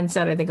abundance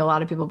mindset. I think a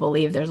lot of people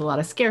believe there's a lot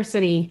of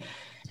scarcity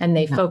and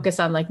they focus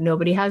on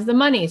nobody has the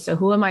money. So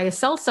who am I to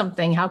sell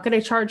something? How could I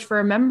charge for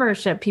a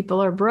membership?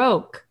 People are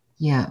broke.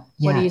 Yeah.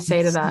 What do you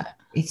say to that?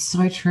 It's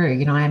so true.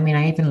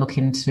 I even look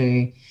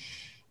into,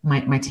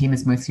 my team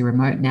is mostly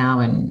remote now,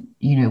 and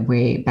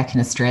we're back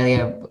in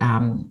Australia.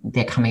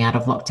 They're coming out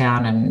of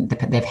lockdown, and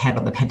they've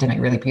handled the pandemic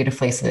really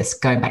beautifully. So they're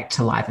going back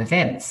to live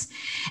events,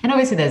 and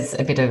obviously there's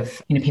a bit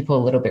of people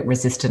a little bit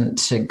resistant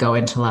to go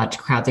into large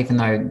crowds, even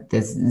though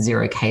there's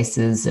 0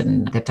 cases,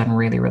 and they've done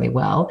really, really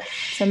well.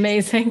 It's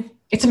amazing.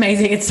 It's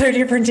amazing. It's so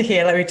different to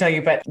here, let me tell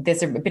you. But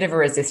there's a bit of a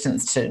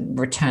resistance to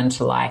return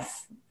to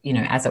life,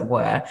 as it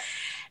were.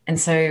 And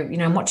so,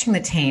 I'm watching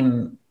the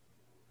team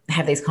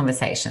have these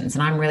conversations,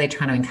 and I'm really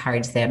trying to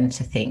encourage them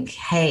to think,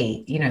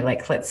 hey,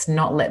 let's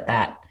not let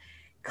that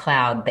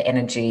cloud the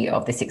energy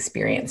of this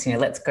experience.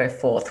 Let's go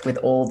forth with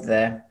all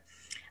the,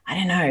 I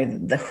don't know,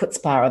 the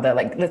chutzpah,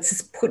 or let's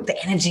just put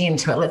the energy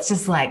into it. Let's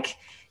just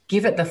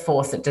give it the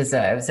force it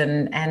deserves,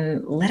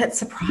 and let it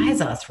surprise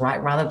us,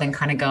 right? Rather than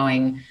kind of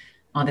going,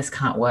 oh, this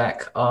can't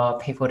work. Oh,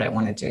 people don't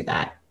want to do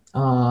that.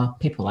 Oh,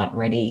 people aren't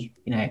ready.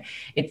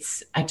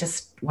 I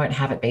just won't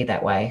have it be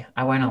that way.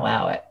 I won't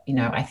allow it.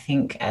 I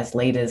think as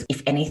leaders,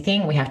 if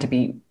anything, we have to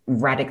be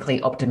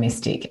radically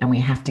optimistic, and we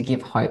have to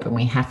give hope, and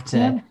we have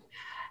to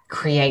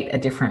create a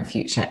different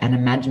future and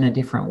imagine a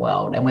different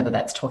world. And whether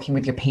that's talking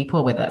with your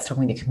people, whether that's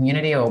talking with your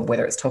community, or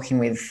whether it's talking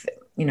with,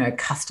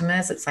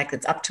 customers, it's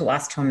up to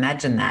us to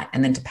imagine that,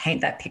 and then to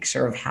paint that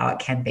picture of how it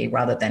can be,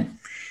 rather than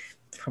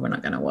it's probably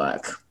not going to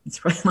work. It's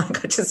probably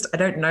I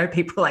don't know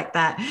people like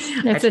that.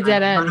 It's a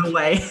dead end. Run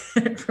away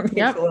from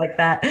people like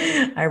that.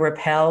 I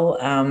repel.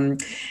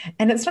 And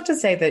it's not to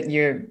say that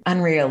you're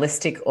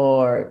unrealistic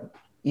or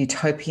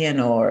utopian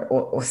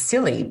or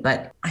silly,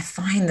 but I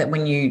find that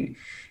when you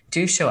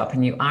do show up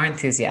and you are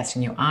enthusiastic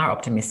and you are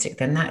optimistic,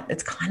 then that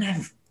it's kind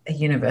of a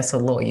universal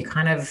law. You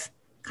kind of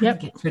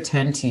gets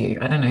returned to you.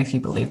 I don't know if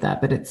you believe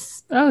that, but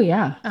it's... Oh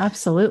yeah,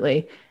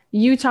 absolutely.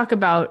 You talk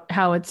about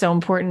how it's so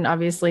important.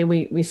 Obviously,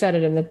 we said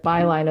it in the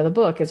byline of the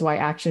book, is why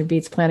action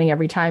beats planning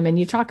every time. And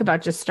you talk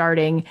about just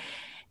starting.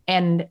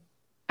 And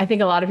I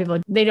think a lot of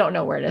people, they don't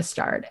know where to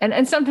start.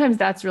 And sometimes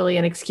that's really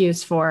an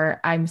excuse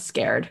for, I'm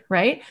scared,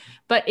 right?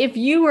 But if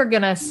you were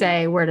going to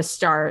say where to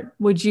start,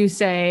 would you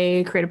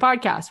say create a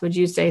podcast? Would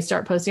you say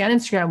start posting on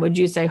Instagram? Would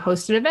you say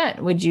host an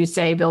event? Would you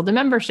say build a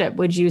membership?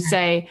 Would you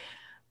say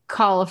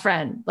call a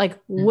friend?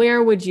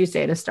 Where would you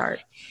say to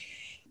start?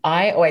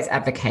 I always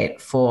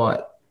advocate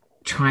for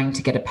trying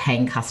to get a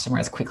paying customer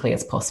as quickly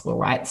as possible,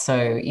 right? So,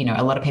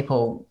 a lot of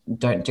people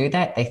don't do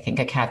that. They think,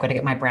 okay, I've got to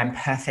get my brand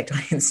perfect on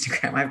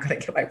Instagram. I've got to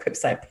get my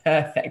website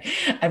perfect.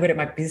 I've got to get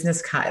my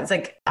business card. It's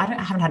I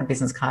haven't had a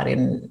business card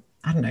in,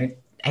 I don't know,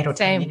 8 or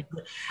 10 years.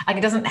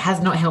 It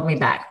has not held me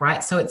back,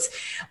 right? So it's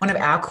one of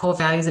our core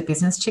values at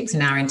Business Chicks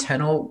in our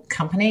internal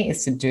company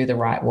is to do the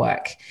right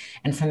work.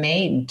 And for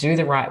me, do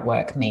the right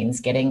work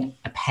means getting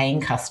a paying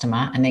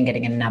customer and then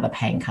getting another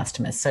paying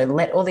customer. So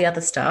let all the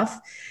other stuff,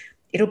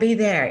 it'll be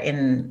there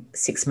in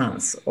 6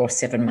 months or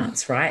 7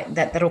 months, right?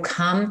 That'll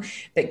come,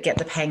 but get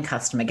the paying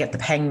customer, get the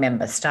paying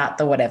member, start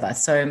the whatever.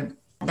 So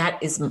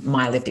that is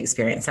my lived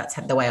experience. That's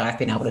the way I've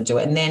been able to do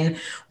it. And then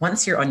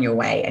once you're on your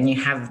way and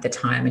you have the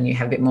time and you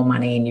have a bit more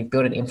money and you've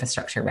built an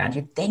infrastructure around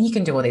you, then you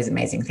can do all these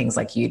amazing things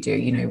like you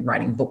do,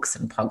 writing books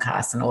and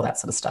podcasts and all that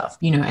sort of stuff,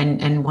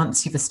 and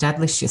once you've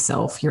established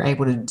yourself, you're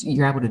able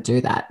to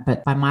do that.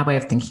 But by my way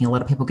of thinking, a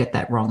lot of people get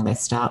that wrong. They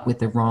start with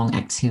the wrong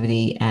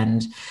activity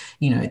and,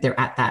 they're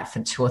at that for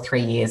 2 or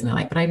 3 years and they're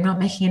like, but I'm not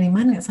making any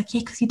money. It's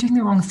yeah, because you're doing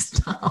the wrong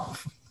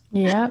stuff.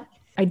 Yeah.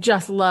 I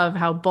just love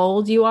how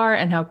bold you are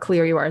and how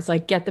clear you are. It's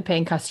get the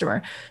paying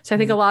customer. So I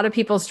think a lot of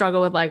people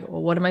struggle with well,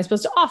 what am I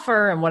supposed to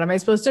offer? And what am I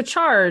supposed to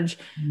charge?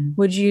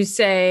 Would you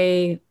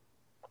say,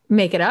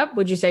 make it up?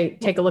 Would you say,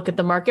 take a look at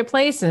the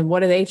marketplace and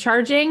what are they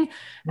charging?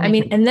 I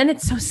mean, and then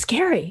it's so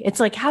scary.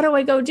 It's how do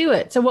I go do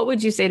it? So what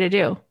would you say to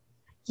do?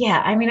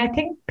 Yeah, I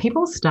think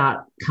people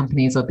start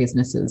companies or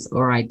businesses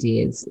or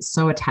ideas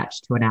so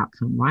attached to an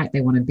outcome, right?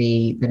 They want to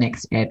be the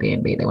next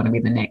Airbnb. They want to be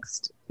the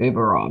next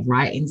Uber of,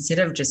 right? Instead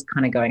of just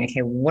kind of going,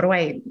 okay, what do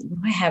I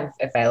have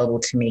available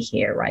to me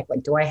here, right?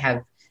 Do I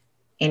have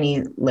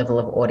any level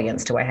of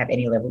audience? Do I have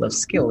any level of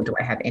skill? Do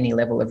I have any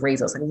level of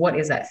resource? What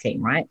is that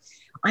thing, right?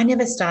 I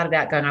never started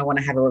out going, I want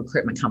to have a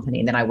recruitment company.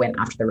 And then I went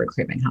after the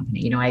recruitment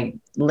company. I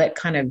let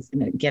kind of,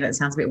 again, it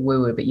sounds a bit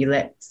woo-woo, but you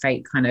let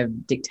fate kind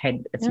of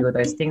dictate a few of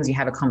those things. You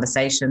have a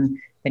conversation,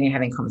 then you're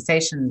having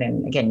conversation,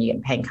 then again, you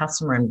get a paying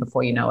customer. And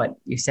before you know it,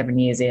 you're 7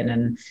 years in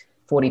and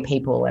 40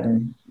 people,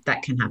 and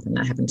that can happen.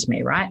 That happened to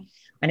me, right?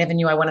 I never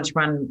knew I wanted to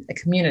run a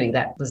community.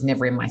 That was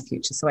never in my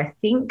future. So I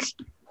think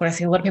what I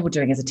see a lot of people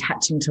doing is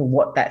attaching to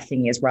what that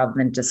thing is rather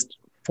than just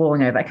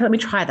falling over. Okay, let me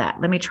try that.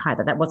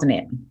 That wasn't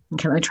it.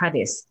 Okay, let me try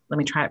this. Let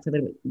me try it for a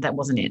little bit. That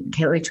wasn't it.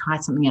 Okay, let me try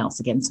something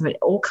else again. So it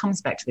all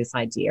comes back to this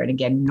idea. And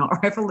again,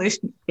 not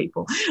revolutionary,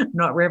 people,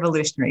 not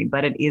revolutionary,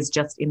 but it is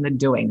just in the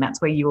doing.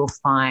 That's where you will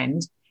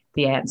find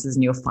the answers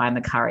and you'll find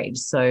the courage.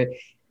 So,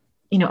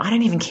 I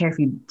don't even care if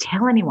you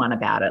tell anyone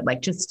about it.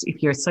 Just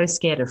if you're so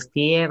scared of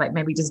fear,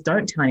 maybe just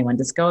don't tell anyone.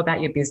 Just go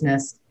about your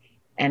business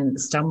and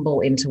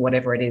stumble into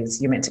whatever it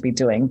is you're meant to be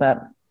doing.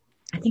 But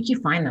I think you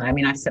find that.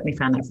 I've certainly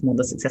found that from all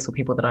the successful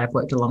people that I've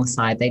worked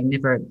alongside. They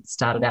never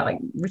started out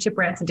Richard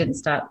Branson didn't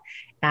start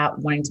out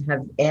wanting to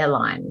have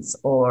airlines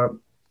or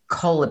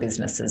cola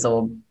businesses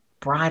or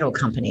bridal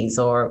companies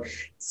or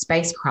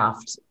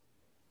spacecraft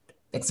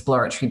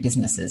exploratory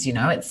businesses.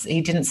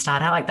 He didn't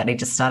start out like that. He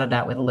just started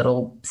out with a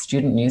little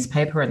student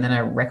newspaper and then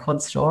a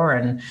record store,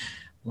 and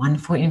one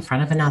foot in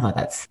front of another.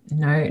 That's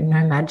no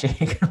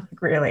magic,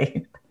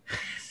 really.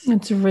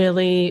 It's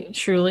really,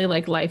 truly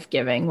like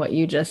life-giving what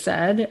you just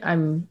said.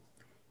 I'm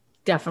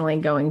definitely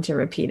going to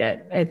repeat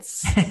it.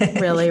 It's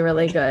really,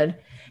 really good.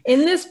 In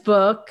this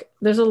book,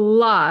 there's a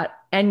lot,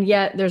 and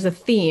yet there's a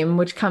theme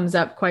which comes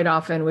up quite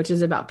often, which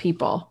is about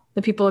people.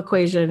 The people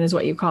equation is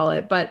what you call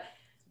it. But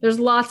there's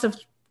lots of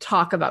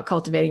talk about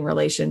cultivating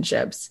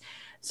relationships.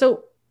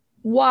 So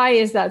why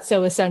is that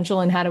so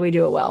essential, and how do we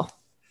do it well?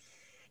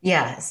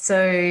 Yeah.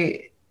 So,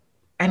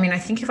 I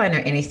think if I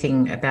know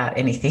anything about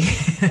anything,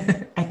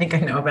 I think I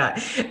know about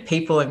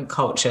people and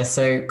culture.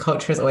 So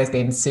culture has always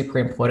been super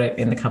important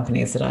in the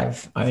companies that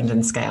I've owned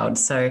and scaled.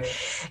 So,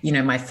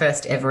 my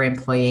first ever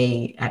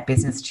employee at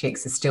Business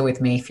Chicks is still with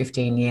me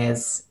 15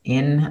 years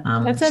in.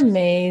 That's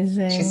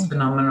amazing. She's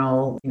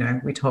phenomenal.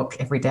 We talk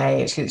every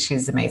day.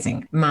 She's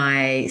amazing.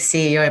 My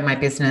CEO in my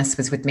business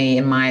was with me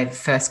in my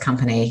first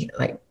company,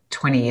 like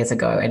 20 years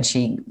ago, and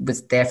she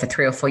was there for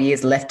 3 or 4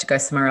 years, left to go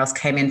somewhere else,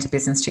 came into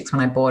Business Chicks when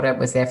I bought it,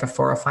 was there for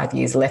 4 or 5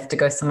 years, left to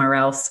go somewhere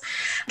else,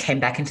 came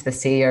back into the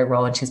CEO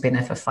role, and she's been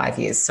there for 5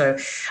 years. So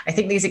I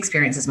think these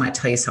experiences might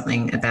tell you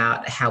something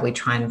about how we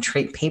try and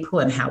treat people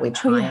and how we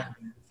try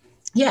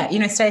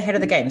and stay ahead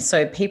of the game.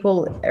 So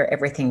people are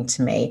everything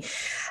to me.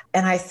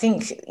 And I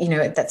think,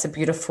 that's a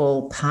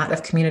beautiful part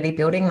of community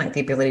building, like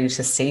the ability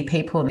to see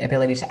people and the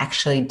ability to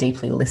actually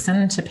deeply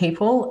listen to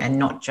people and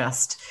not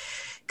just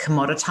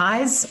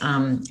commoditize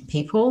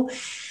people.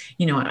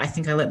 I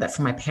think I learned that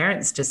from my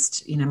parents.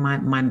 Just, my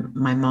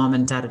mom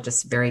and dad are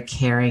just very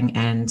caring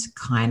and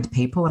kind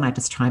people. And I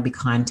just try and be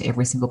kind to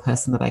every single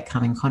person that I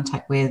come in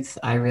contact with.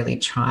 I really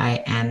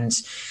try and,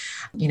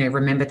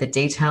 remember the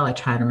detail. I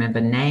try and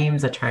remember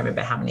names. I try and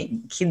remember how many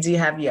kids you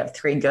have. You have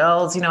 3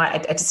 girls. I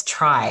just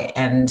try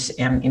and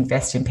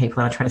invest in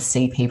people. And I try to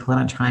see people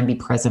and I try and be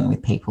present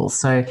with people.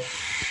 So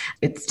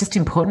it's just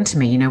important to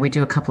me. We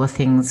do a couple of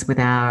things with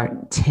our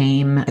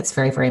team. It's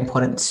very, very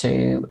important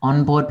to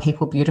onboard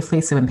people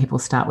beautifully. So when people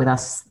start with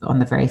us on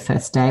the very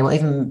first day, well,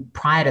 even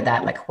prior to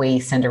that, like we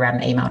send around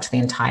an email to the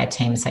entire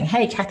team saying,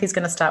 hey, Kathy's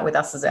going to start with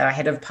us as our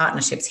head of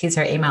partnerships. Here's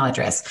her email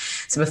address.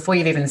 So before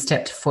you've even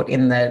stepped foot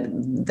in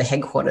the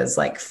headquarters,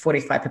 like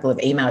 45 people have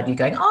emailed you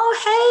going, oh,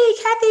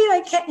 hey,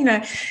 Kathy,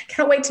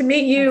 can't wait to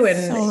meet you. That's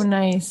and so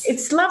nice.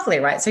 It's lovely,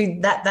 right? So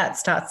that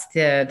starts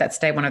that's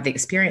day one of the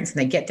experience, and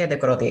they get there, they've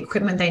got all the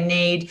equipment they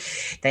need.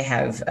 They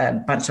have a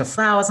bunch of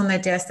flowers on their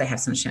desk. They have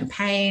some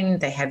champagne.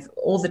 They have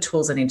all the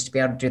tools they need to be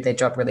able to do their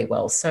job really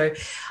well. So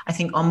I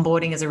think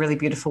onboarding is a really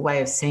beautiful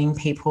way of seeing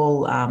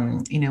people.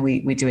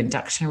 We do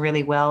induction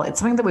really well. It's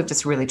something that we've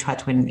just really tried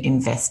to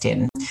invest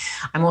in.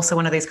 I'm also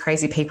one of these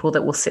crazy people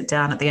that will sit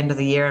down at the end of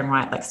the year and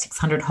write like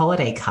 600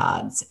 holiday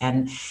cards,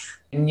 and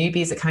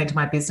newbies that come into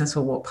my business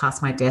will walk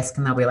past my desk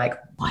and they'll be like,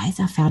 why is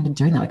our founder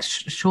doing that? Like,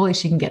 surely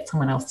she can get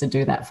someone else to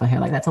do that for her.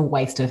 Like, that's a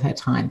waste of her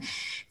time.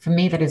 For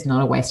me, that is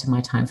not a waste of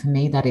my time. For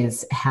me, that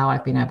is how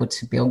I've been able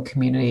to build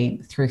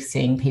community, through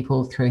seeing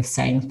people, through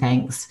saying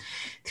thanks,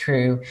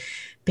 through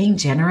being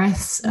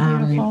generous,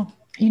 all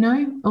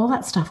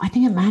that stuff. I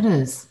think it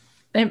matters.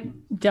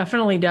 It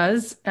definitely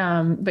does.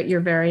 But you're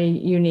very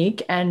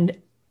unique. And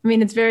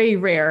it's very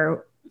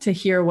rare to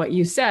hear what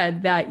you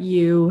said, that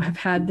you have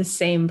had the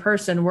same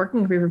person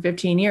working for you for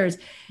 15 years.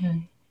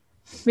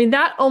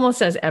 That almost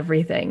says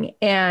everything.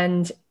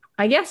 And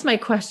I guess my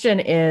question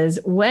is,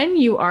 when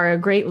you are a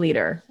great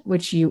leader,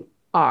 which you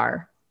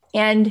are,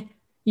 and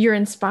you're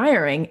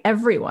inspiring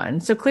everyone.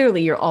 So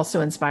clearly you're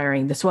also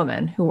inspiring this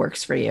woman who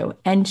works for you.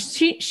 And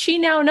she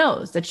now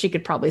knows that she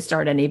could probably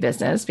start any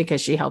business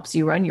because she helps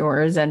you run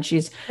yours. And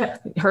she's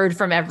heard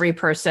from every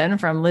person,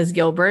 from Liz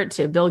Gilbert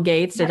to Bill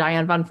Gates to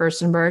Diane von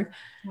Furstenberg,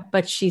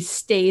 but she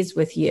stays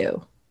with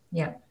you.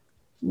 Yeah.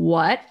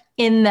 What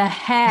in the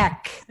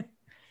heck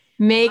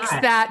makes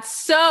that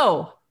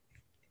so?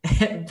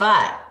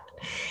 But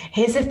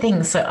here's the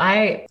thing. So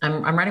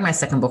I'm writing my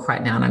second book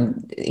right now, and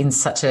I'm in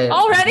such a...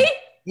 Already?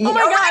 Oh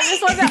my God,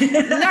 this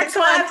one's the next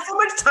one. I have so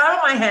much time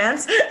on my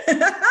hands.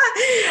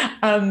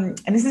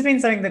 And this has been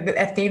something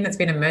a theme that's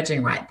been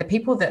emerging, right? The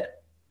people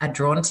that are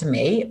drawn to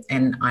me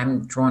and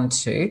I'm drawn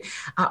to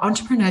are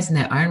entrepreneurs in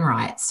their own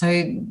right.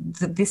 So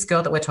this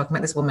girl that we're talking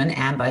about, this woman,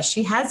 Amber,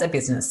 she has a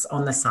business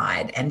on the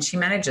side and she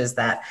manages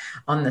that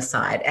on the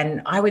side.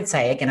 And I would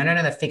say, again, I don't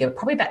know the figure, but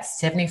probably about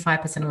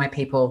 75% of my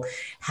people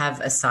have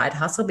a side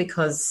hustle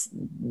because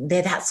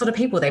they're that sort of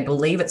people. They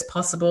believe it's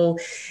possible.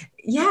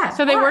 Yeah.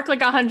 So they work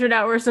like 100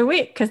 hours a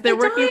week because they're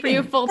working for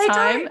you full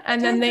time.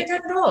 And then they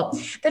don't at all.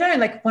 They don't.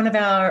 Like, one of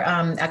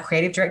our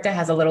creative director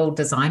has a little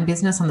design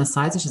business on the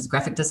side, which is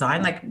graphic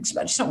design. Like,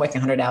 she's not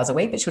working 100 hours a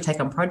week, but she'll take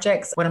on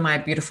projects. One of my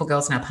beautiful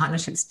girls in our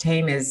partnerships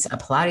team is a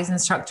Pilates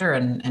instructor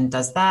and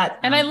does that.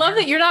 And I love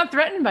that you're not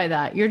threatened by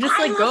that. You're just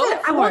like, go for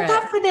it. I want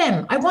that for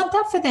them. I want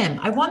that for them.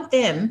 I want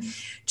them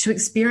to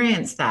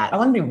experience that. I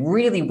want to be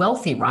really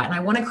wealthy, right? And I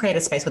want to create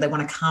a space where they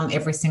want to come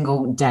every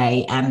single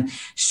day and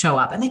show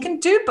up, and they can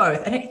do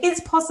both. And it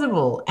is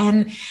possible.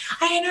 And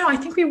I don't know, I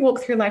think we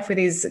walk through life with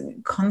these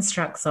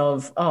constructs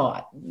of, oh,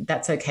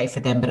 that's okay for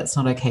them, but it's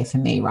not okay for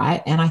me,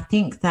 right? And I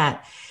think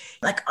that,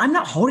 like, I'm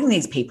not holding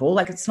these people.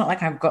 Like, it's not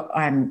like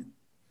I'm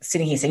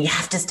sitting here saying, you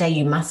have to stay,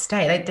 you must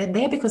stay. They're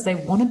there because they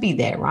want to be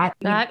there, right?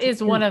 That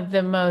is one of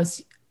the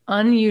most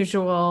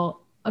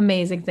unusual,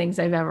 amazing things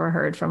I've ever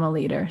heard from a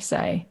leader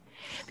say,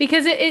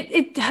 because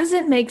it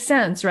doesn't make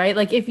sense, right?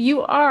 Like, if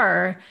you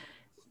are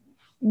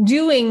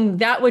doing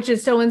that which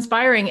is so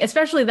inspiring,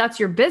 especially that's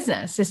your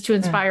business, is to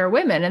inspire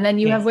women, and then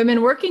you have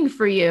women working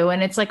for you,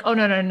 and it's like, oh,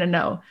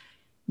 no.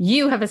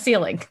 You have a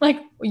ceiling. Like,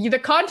 the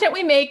content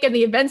we make and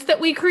the events that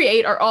we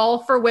create are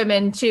all for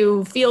women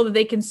to feel that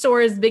they can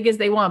soar as big as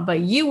they want, but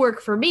you work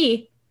for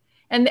me.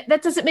 And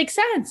that doesn't make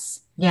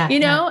sense. Yeah.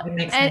 You know, it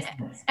makes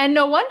sense. And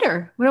no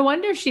wonder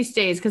she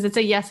stays, because it's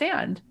a yes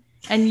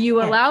and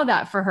you allow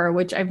that for her,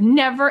 which I've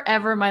never,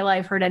 ever in my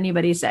life heard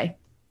anybody say.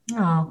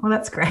 Oh, well,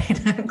 that's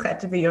great. I'm glad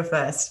to be your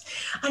first.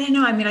 I don't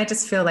know. I mean, I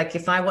just feel like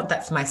if I want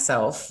that for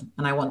myself,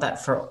 and I want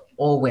that for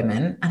all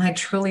women, and I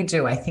truly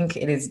do, I think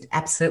it is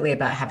absolutely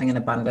about having an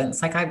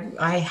abundance. Like,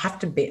 I have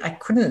to be, I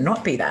couldn't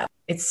not be that.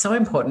 It's so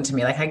important to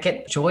me. Like, I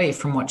get joy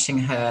from watching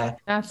her.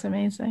 That's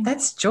amazing.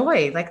 That's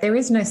joy. Like, there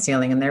is no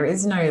ceiling and there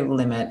is no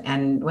limit.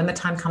 And when the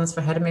time comes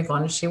for her to move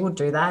on, she will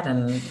do that.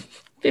 And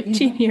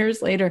 15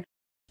 years later.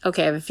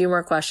 Okay, I have a few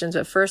more questions,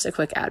 but first, a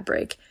quick ad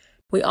break.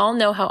 We all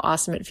know how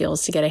awesome it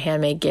feels to get a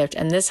handmade gift,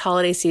 and this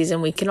holiday season,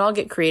 we can all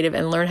get creative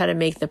and learn how to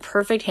make the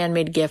perfect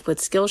handmade gift with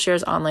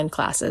Skillshare's online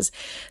classes.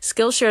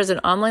 Skillshare is an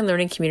online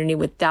learning community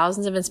with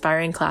thousands of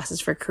inspiring classes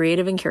for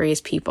creative and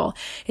curious people.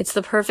 It's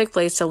the perfect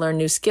place to learn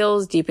new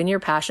skills, deepen your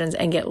passions,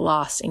 and get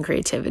lost in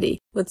creativity.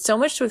 With so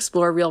much to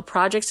explore, real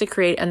projects to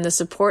create, and the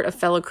support of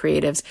fellow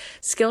creatives,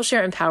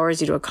 Skillshare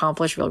empowers you to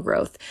accomplish real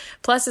growth.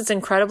 Plus, it's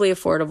incredibly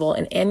affordable.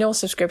 An annual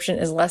subscription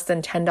is less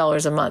than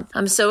 $10 a month.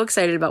 I'm so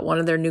excited about one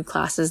of their new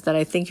classes that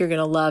I think you're going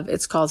to love.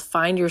 It's called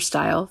Find Your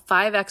Style,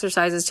 5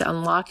 exercises to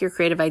unlock your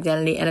creative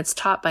identity, and it's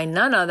taught by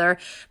none other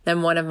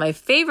than one of my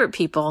favorite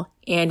people,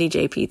 Andy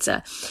J.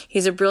 Pizza.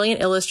 He's a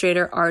brilliant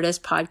illustrator,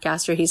 artist,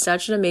 podcaster. He's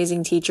such an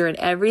amazing teacher, and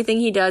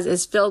everything he does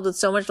is filled with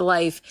so much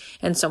life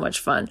and so much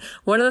fun.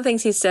 One of the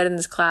things he said in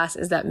this class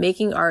is that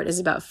making art is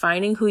about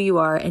finding who you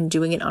are and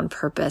doing it on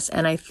purpose.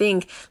 And I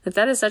think that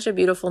that is such a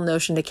beautiful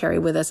notion to carry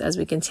with us as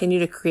we continue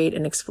to create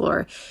and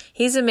explore.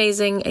 He's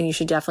amazing, and you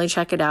should definitely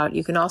check it out.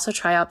 You can also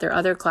try out their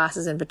other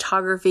classes in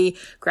photography,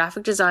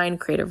 graphic design,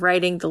 creative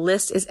writing. The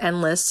list is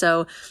endless,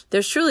 so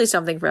there's truly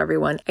something for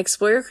everyone.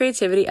 Explore your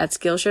creativity at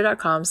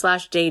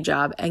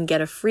Skillshare.com/dayjob and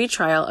get a free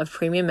trial of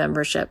premium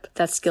membership.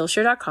 That's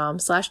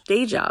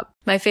Skillshare.com/dayjob.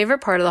 My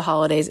favorite part of the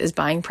holidays is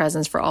buying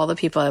presents for all the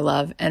people I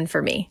love and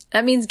for me.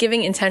 That means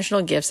giving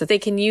intentional gifts that they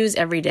can use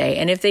every day.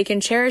 And if they can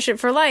cherish it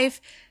for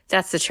life,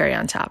 that's the cherry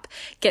on top.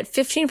 Get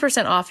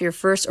 15% off your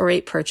first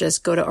Orate purchase.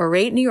 Go to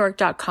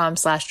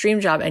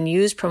oratenewyork.com/dreamjob and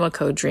use promo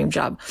code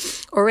DREAMJOB.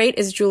 Orate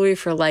is jewelry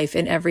for life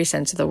in every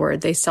sense of the word.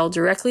 They sell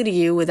directly to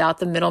you without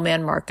the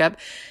middleman markup,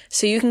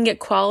 so you can get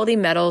quality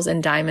metals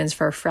and diamonds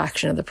for a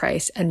fraction of the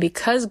price. And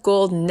because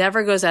gold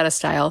never goes out of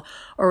style,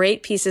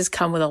 Orate pieces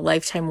come with a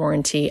lifetime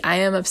warranty. I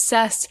am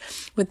obsessed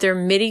with their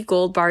midi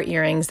gold bar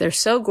earrings. They're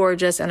so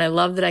gorgeous, and I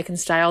love that I can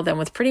style them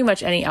with pretty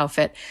much any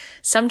outfit.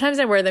 Sometimes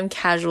I wear them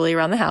casually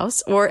around the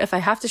house, or if I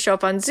have to show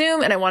up on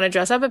Zoom and I want to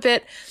dress up a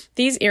bit,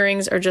 these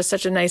earrings are just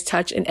such a nice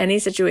touch in any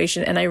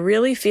situation, and I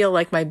really feel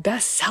like my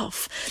best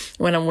self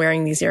when I'm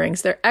wearing these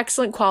earrings. They're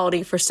excellent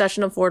quality for such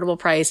an affordable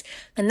price,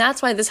 and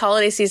that's why this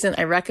holiday season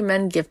I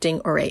recommend gifting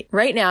Orate.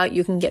 Right now,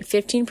 you can get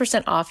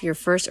 15% off your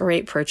first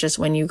Orate purchase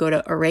when you go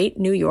to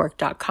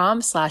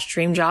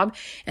oratenewyork.com/dreamjob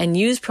and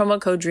use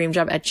promo code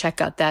DREAMJOB at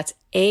checkout. That's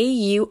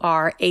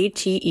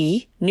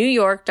AURATE,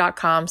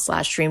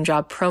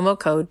 newyork.com/dreamjob, promo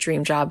code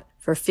DREAMJOB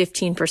for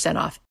 15%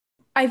 off.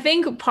 I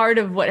think part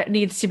of what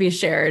needs to be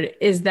shared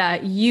is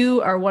that you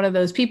are one of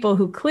those people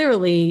who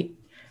clearly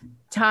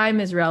time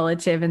is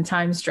relative and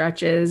time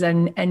stretches,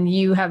 and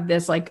you have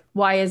this like,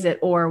 why is it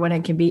or when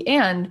it can be?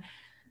 And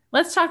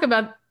let's talk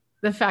about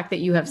the fact that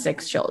you have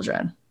 6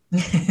 children.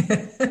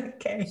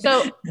 Okay.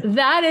 So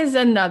that is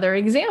another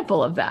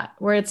example of that,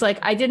 where it's like,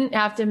 I didn't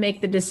have to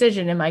make the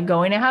decision, am I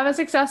going to have a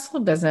successful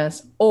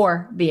business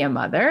or be a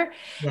mother?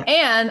 Yeah.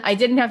 And I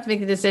didn't have to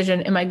make the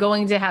decision, am I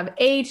going to have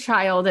a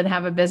child and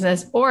have a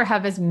business, or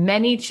have as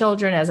many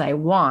children as I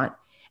want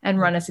and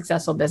run a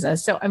successful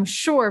business? So I'm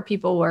sure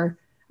people are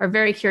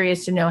very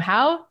curious to know,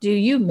 how do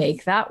you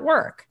make that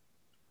work?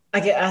 I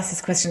get asked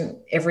this question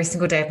every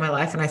single day of my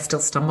life, and I still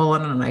stumble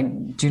on it, and I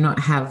do not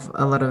have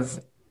a lot of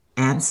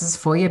answers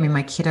for you. I mean,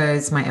 my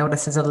kiddos, my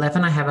eldest is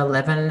 11. I have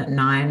 11,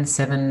 9,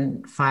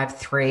 7, 5,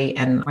 3,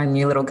 and my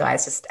new little guy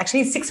is just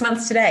actually 6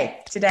 months today.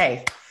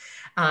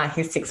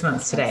 He's 6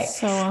 months today. That's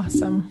so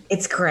awesome.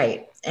 It's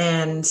great.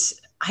 And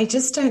I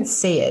just don't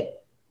see it.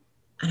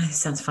 I know this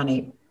sounds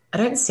funny. I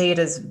don't see it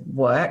as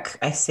work.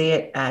 I see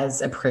it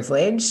as a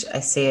privilege. I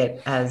see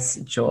it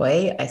as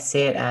joy. I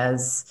see it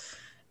as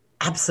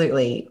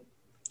absolutely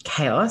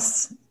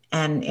chaos.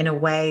 And in a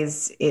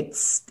ways,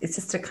 it's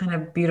just a kind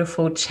of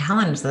beautiful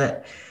challenge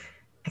that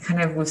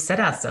we've set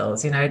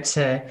ourselves,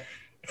 to,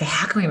 okay,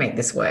 how can we make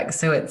this work?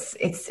 So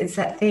it's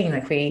that thing,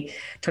 like we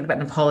talked about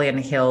Napoleon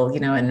Hill,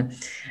 and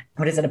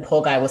what is it? A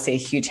poor guy will see a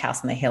huge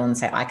house on the hill and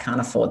say, I can't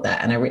afford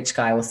that. And a rich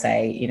guy will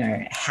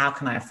say, how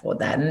can I afford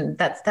that? And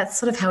that's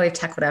sort of how we've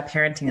tackled our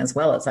parenting as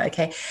well. It's like,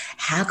 okay,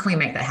 how can we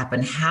make that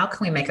happen? How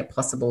can we make it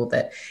possible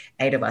that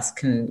 8 of us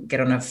can get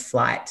on a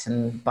flight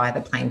and buy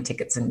the plane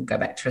tickets and go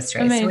back to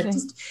Australia? Amazing.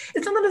 So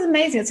it's not as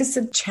amazing. It's just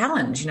a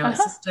challenge, it's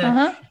just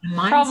a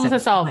mindset. Problem to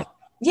solve.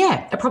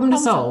 Yeah, a problem to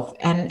solve.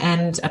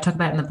 And I talk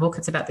about in the book,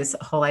 it's about this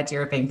whole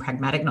idea of being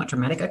pragmatic, not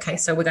dramatic. Okay,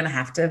 so we're going to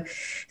have to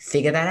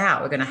figure that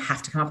out. We're going to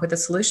have to come up with a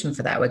solution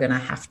for that. We're going to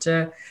have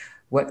to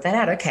work that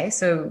out. Okay,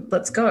 so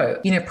let's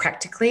go.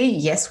 Practically,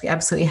 yes, we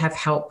absolutely have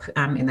help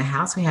in the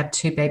house. We have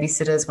 2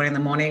 babysitters, one in the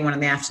morning, one in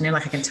the afternoon.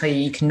 Like I can tell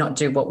you cannot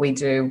do what we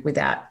do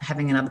without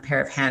having another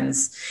pair of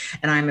hands.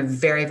 And I'm a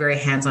very, very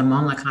hands-on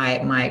mom. Like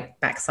my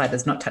backside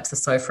does not touch the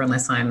sofa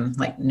unless I'm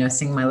like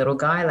nursing my little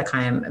guy. Like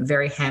I am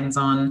very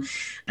hands-on.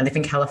 I live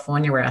in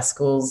California where our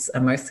schools are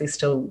mostly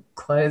still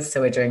closed.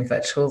 So we're doing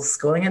virtual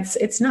schooling.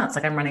 It's nuts.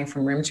 Like I'm running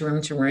from room to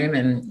room to room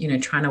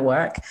and, trying to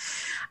work.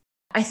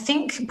 I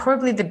think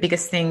probably the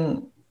biggest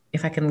thing,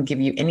 if I can give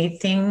you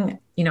anything,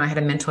 I had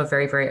a mentor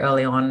very, very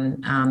early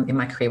on in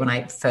my career when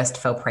I first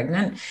fell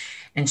pregnant.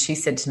 And she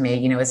said to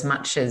me, as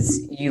much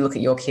as you look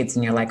at your kids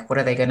and you're like, what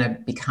are they going to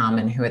become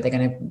and who are they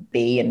going to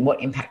be and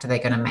what impact are they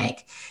going to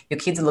make? Your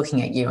kids are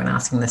looking at you and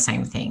asking the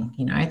same thing.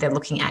 They're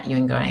looking at you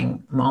and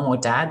going, Mom or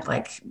Dad,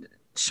 like,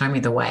 show me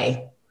the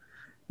way,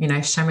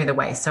 show me the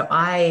way. So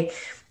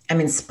I'm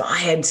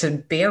inspired to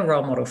be a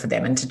role model for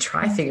them and to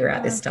try figure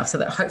out this stuff so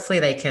that hopefully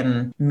they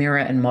can mirror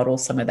and model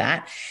some of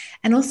that.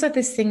 And also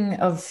this thing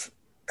of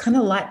kind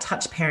of light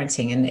touch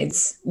parenting, and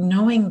it's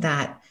knowing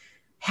that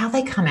how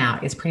they come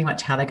out is pretty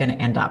much how they're going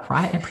to end up,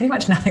 right? And pretty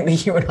much nothing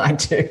that you and I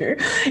do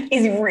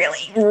is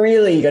really,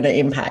 really going to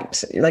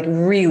impact, like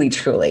really,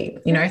 truly.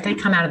 If they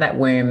come out of that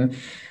womb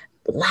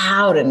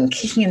loud and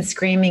kicking and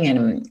screaming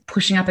and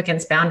pushing up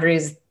against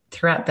boundaries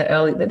throughout the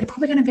early, they're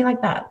probably going to be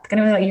like that. They're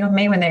going to be like you and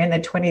me when they're in their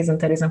 20s and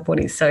 30s and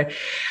 40s. So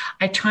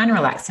I try and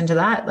relax into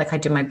that. Like I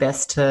do my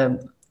best to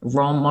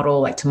role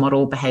model, like to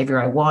model behavior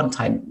I want.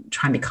 I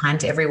try and be kind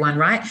to everyone,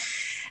 right?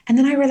 And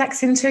then I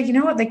relax into,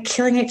 what, they're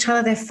killing each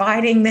other, they're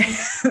fighting,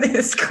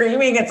 they're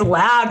screaming, it's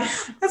loud.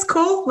 That's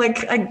cool.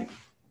 Like,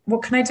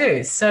 what can I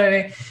do?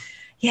 So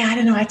yeah, I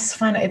don't know. I just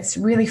find it's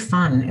really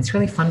fun. It's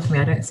really fun for me.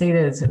 I don't see it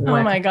as work.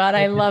 Oh my God,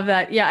 I love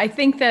that. Yeah, I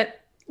think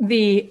that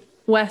the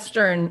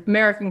Western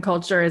American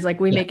culture is like,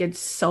 we make it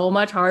so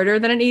much harder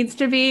than it needs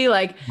to be.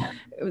 Like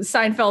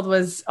Seinfeld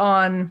was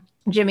on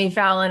Jimmy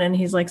Fallon and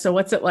he's like, so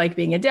what's it like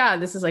being a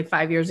dad? This is like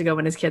 5 years ago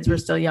when his kids were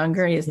still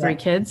younger. He has 3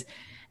 kids.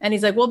 And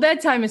he's like, well,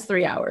 bedtime is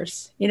 3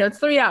 hours. It's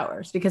 3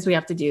 hours because we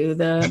have to do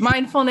the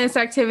mindfulness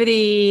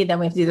activity. Then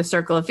we have to do the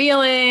circle of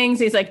feelings.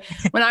 He's like,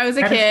 when I was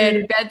a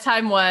kid,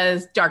 bedtime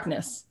was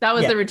darkness. That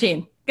was the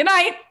routine. Good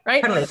night.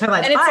 Right. Totally.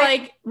 And it's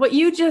like what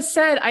you just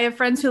said. I have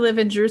friends who live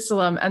in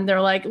Jerusalem and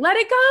they're like, let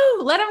it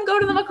go. Let them go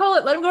to the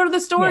Makkolet. Let them go to the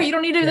store. You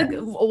don't need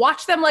to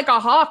watch them like a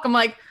hawk. I'm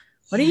like,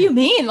 what do you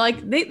mean?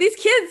 Like these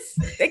kids,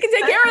 they can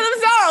take care of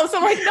themselves.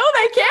 I'm like, no,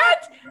 they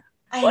can't.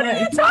 What are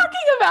you talking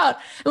about?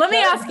 Let me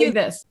ask you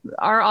this.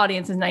 Our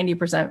audience is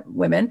 90%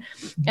 women,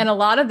 and a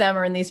lot of them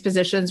are in these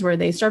positions where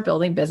they start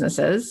building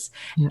businesses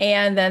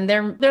and then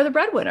they're the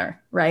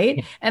breadwinner, right?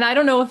 Yeah. And I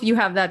don't know if you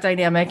have that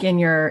dynamic in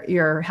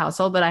your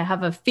household, but I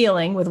have a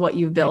feeling with what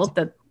you've built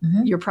that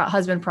your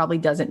husband probably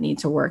doesn't need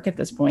to work at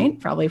this point,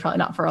 probably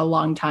not for a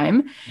long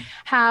time.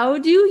 How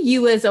do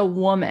you as a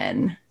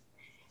woman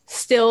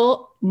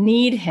still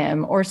need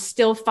him or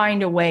still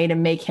find a way to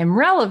make him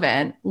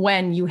relevant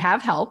when you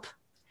have help?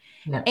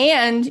 No.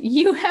 And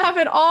you have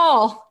it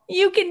all.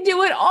 You can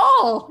do it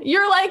all.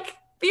 You're like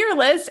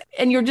fearless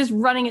and you're just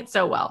running it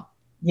so well.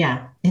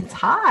 Yeah, it's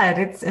hard.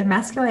 It's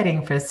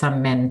emasculating for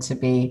some men to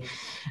be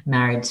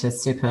married to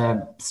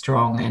super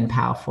strong and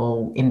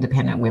powerful,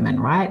 independent women,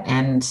 right?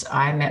 And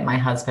I met my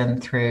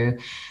husband through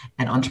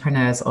an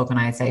entrepreneurs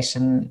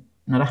organization,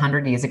 not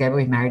 100 years ago, but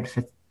we've married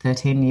for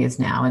 13 years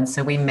now. And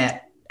so we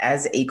met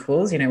as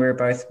equals. We were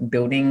both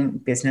building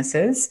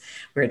businesses.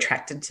 We were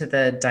attracted to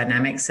the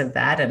dynamics of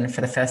that. And for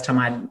the first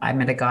time, I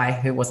met a guy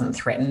who wasn't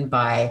threatened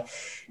by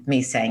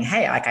me saying,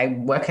 hey, like I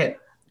work at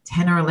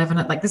 10 or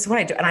 11, like this is what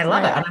I do. And I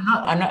love it. And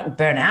I'm not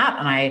burnt out.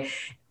 And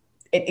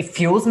it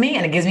fuels me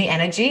and it gives me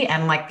energy.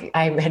 And like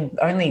I had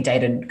only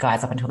dated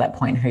guys up until that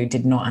point who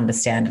did not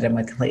understand it and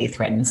were completely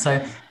threatened.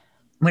 So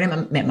when I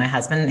met my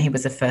husband, he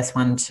was the first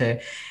one to,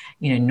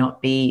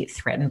 not be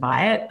threatened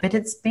by it. But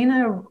it's been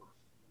a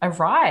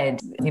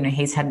ride.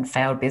 He's had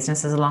failed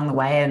businesses along the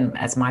way, and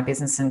as my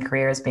business and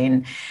career has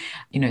been,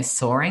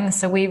 soaring.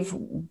 So there's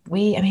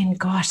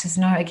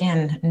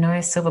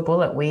no silver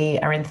bullet. We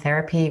are in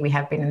therapy. We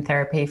have been in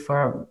therapy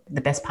for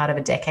the best part of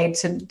a decade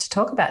to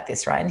talk about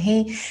this, right? And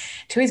he,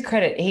 to his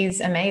credit,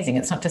 he's amazing.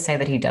 It's not to say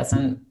that he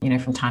doesn't,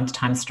 from time to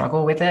time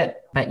struggle with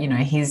it, but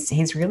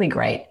he's really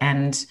great.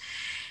 And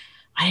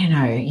I don't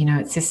know,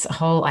 it's this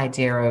whole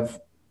idea of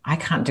I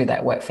can't do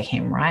that work for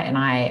him, right? And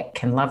I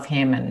can love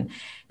him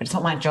but it's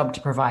not my job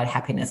to provide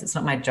happiness. It's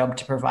not my job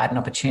to provide an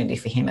opportunity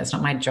for him. It's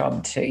not my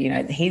job to,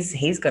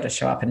 he's got to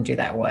show up and do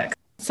that work.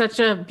 Such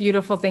a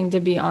beautiful thing to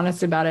be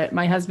honest about it.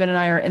 My husband and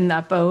I are in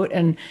that boat.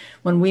 And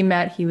when we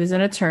met, he was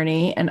an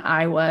attorney and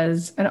I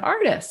was an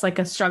artist, like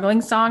a struggling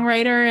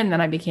songwriter. And then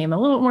I became a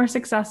little bit more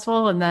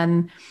successful. And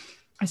then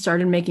I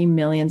started making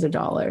millions of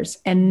dollars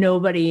and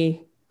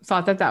nobody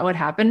thought that would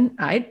happen.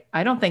 I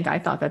don't think I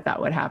thought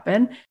that would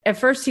happen. At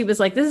first he was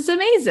like, this is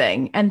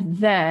amazing. And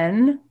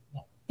then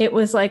it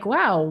was like,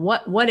 wow,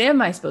 what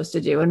am I supposed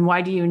to do? And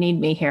why do you need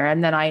me here?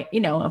 And then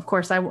of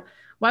course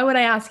why would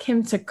I ask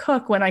him to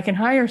cook when I can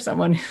hire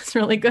someone who's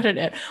really good at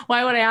it?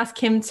 Why would I ask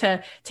him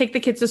to take the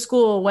kids to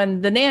school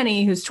when the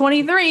nanny who's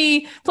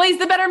 23 plays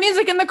the better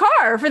music in the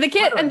car for the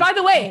kid? And by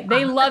the way,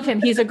 they love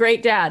him. He's a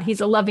great dad.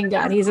 He's a loving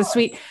dad. He's a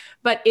sweet,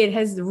 but it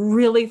has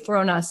really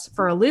thrown us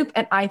for a loop.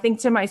 And I think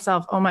to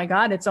myself, oh my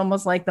God, it's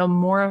almost like the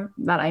more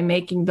that I'm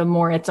making, the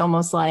more it's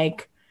almost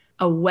like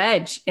a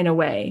wedge in a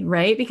way,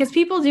 right? Because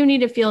people do need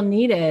to feel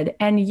needed.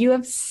 And you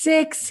have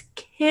 6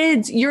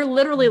 kids. You're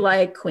literally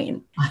like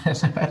queen. I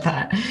don't know about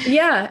that.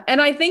 Yeah. And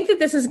I think that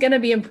this is going to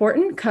be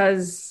important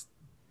because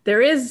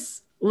there is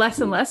less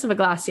and less of a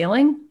glass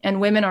ceiling and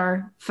women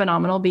are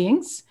phenomenal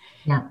beings.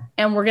 Yeah.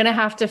 And we're going to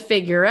have to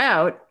figure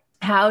out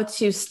how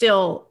to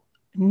still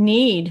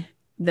need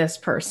this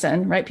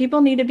person, right?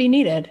 People need to be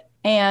needed.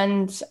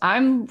 And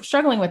I'm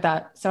struggling with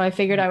that. So I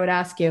figured I would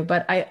ask you,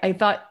 but I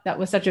thought that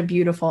was such a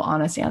beautiful,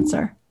 honest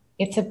answer.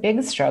 It's a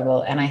big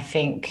struggle. And I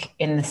think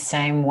in the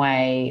same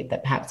way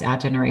that perhaps our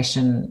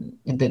generation,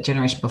 the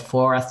generation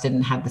before us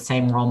didn't have the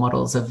same role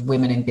models of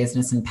women in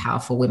business and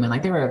powerful women.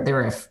 Like there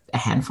were a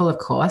handful, of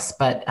course,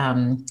 but,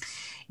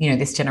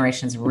 this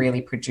generation has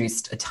really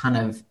produced a ton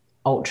of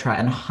ultra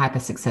and hyper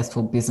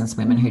successful business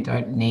women who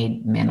don't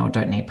need men or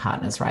don't need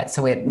partners, right?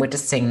 So we're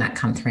just seeing that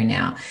come through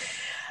now.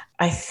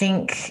 I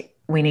think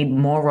we need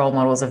more role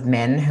models of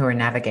men who are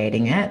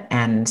navigating it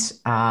and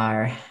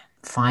are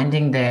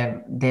finding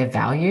their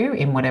value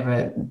in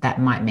whatever that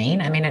might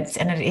mean. I mean,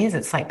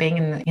 it's like being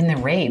in the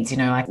reeds,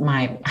 like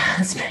my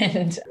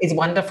husband is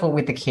wonderful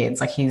with the kids.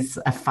 Like he's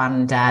a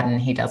fun dad and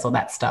he does all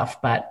that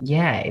stuff. But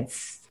yeah,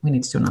 we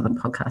need to do another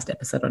podcast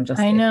episode on just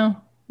I know.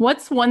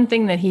 What's one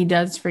thing that he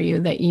does for you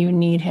that you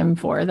need him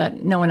for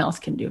that no one else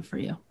can do for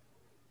you?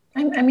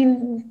 I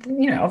mean,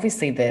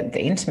 obviously the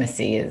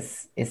intimacy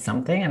is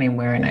something. I mean,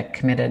 we're in a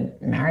committed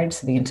marriage,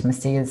 so the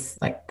intimacy is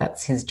like,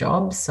 that's his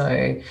job.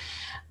 So,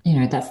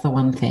 that's the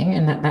one thing.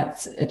 And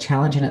that's a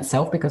challenge in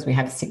itself because we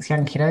have 6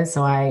 young kiddos.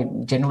 So I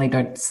generally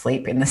don't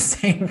sleep in the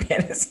same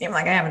bed as him.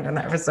 Like I haven't done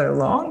that for so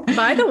long.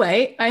 By the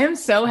way, I am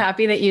so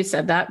happy that you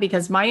said that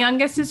because my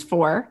youngest is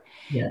 4.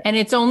 Yeah. And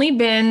it's only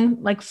been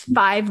like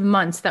 5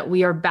 months that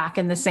we are back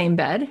in the same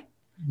bed.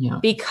 Yeah.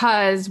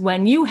 Because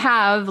when you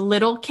have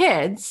little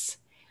kids,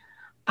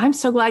 I'm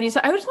so glad you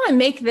said, I just want to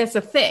make this a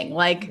thing.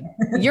 Like,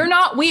 you're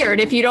not weird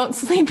if you don't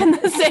sleep in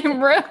the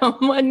same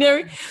room when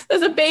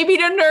there's a baby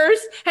to nurse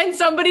and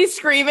somebody's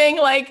screaming.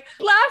 Like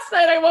last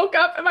night I woke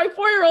up and my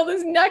 4-year-old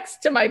is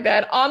next to my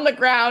bed on the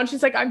ground.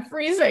 She's like, I'm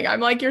freezing.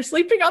 I'm like, you're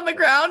sleeping on the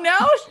ground now?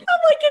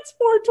 I'm like, it's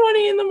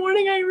 4:20 in the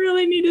morning. I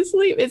really need to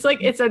sleep. It's like,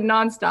 it's a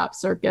nonstop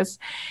circus.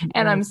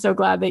 And I'm so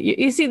glad that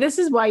you see, this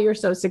is why you're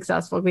so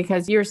successful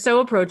because you're so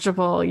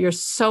approachable. You're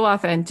so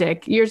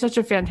authentic. You're such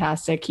a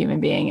fantastic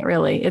human being.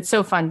 Really. It's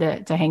so fun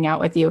to hang out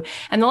with you.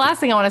 And the last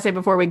thing I want to say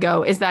before we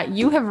go is that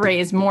you have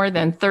raised more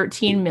than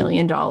 $13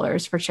 million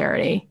for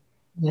charity.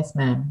 Yes,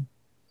 ma'am.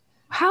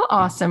 How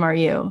awesome are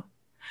you?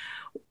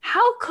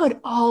 How could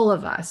all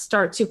of us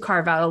start to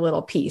carve out a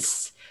little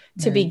piece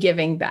to be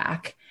giving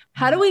back?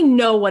 How do we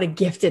know what a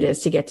gift it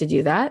is to get to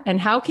do that?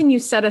 And how can you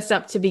set us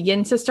up to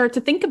begin to start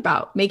to think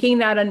about making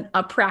that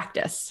a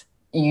practice?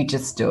 You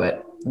just do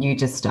it. You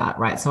just start,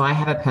 right? So I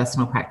have a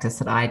personal practice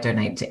that I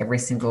donate to every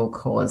single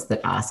cause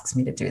that asks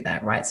me to do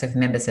that, right? So if a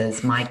member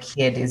says, my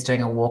kid is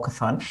doing a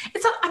walkathon,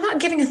 I'm not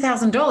giving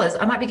 $1,000.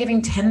 I might be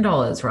giving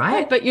 $10,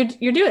 right? But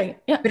you're doing,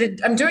 yeah. But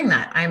I'm doing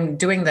that. I'm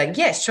doing the,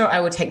 yeah, sure. I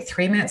will take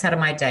 3 minutes out of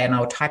my day and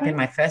I'll type in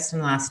my first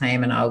and last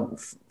name and I'll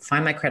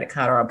find my credit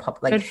card or I'll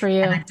pop Good for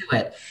you. And I do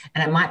it.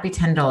 And it might be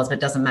 $10, but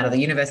it doesn't matter. The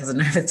universe doesn't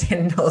know if it's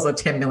 $10 or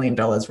 $10 million,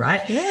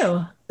 right?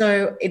 Yeah.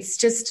 So it's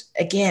just,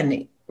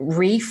 again,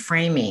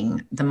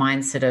 reframing the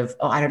mindset of,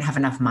 oh, I don't have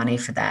enough money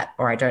for that,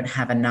 or I don't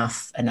have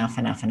enough.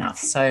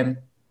 So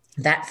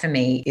that for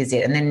me is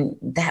it. And then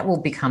that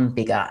will become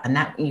bigger and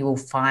that you will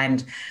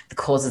find the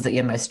causes that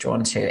you're most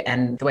drawn to.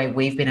 And the way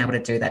we've been able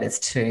to do that is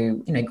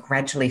to,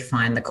 gradually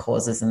find the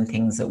causes and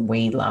things that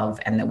we love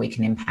and that we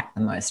can impact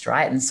the most,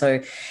 right? And so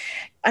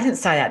I didn't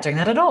start out doing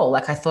that at all.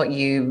 Like I thought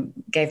you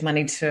gave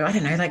money to, I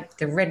don't know, like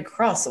the Red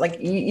Cross.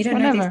 Like you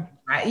don't know these things,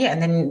 Right. Yeah.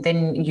 And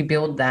then you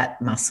build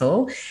that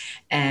muscle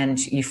and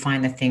you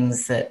find the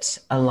things that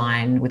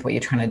align with what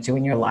you're trying to do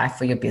in your life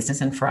or your business.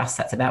 And for us,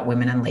 that's about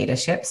women and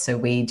leadership. So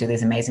we do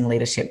these amazing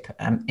leadership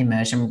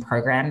immersion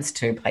programs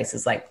to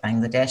places like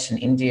Bangladesh and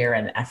India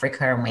and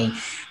Africa. And we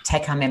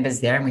take our members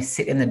there and we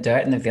sit in the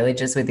dirt in the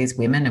villages with these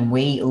women and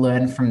we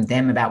learn from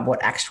them about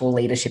what actual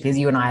leadership is.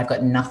 You and I have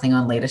got nothing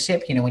on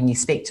leadership. You know, when you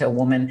speak to a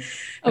woman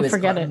who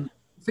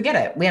forget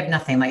it. We have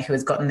nothing, like, who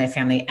has gotten their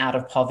family out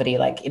of poverty,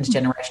 like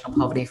intergenerational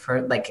poverty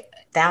for like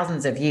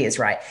thousands of years,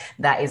 right?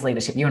 That is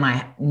leadership. You and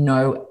I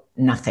know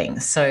nothing.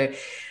 So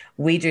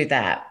we do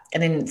that.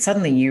 And then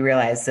suddenly you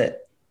realize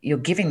that you're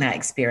giving that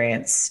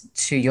experience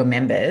to your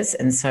members.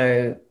 And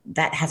so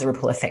that has a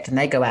ripple effect and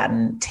they go out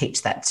and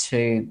teach that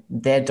to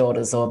their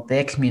daughters or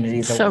their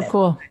communities. Or so whatever.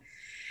 Cool.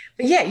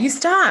 But yeah, you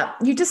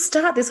just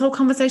start. This whole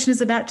conversation is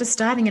about just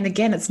starting. And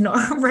again, it's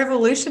not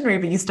revolutionary,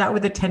 but you start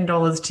with the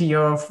 $10 to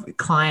your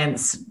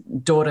client's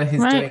daughter who's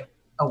doing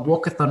a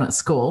walkathon at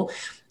school.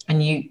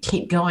 And you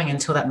keep going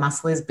until that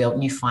muscle is built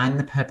and you find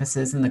the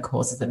purposes and the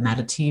causes that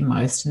matter to you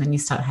most. And then you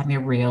start having a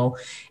real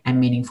and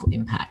meaningful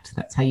impact.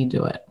 That's how you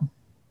do it.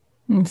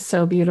 It's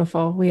so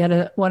beautiful. We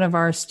had one of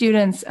our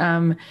students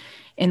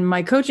in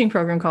my coaching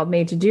program called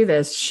Made to Do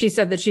This. She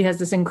said that she has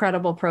this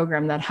incredible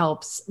program that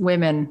helps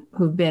women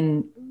who've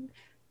been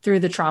through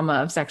the trauma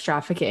of sex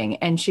trafficking.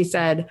 And she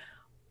said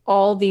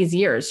all these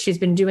years, she's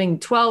been doing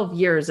 12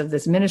 years of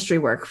this ministry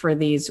work for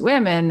these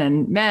women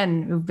and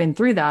men who've been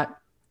through that,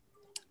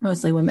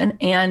 mostly women.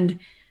 And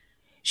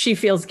she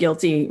feels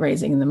guilty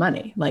raising the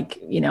money. Like,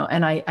 you know,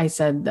 and I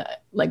said,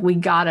 that, like, we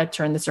got to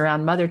turn this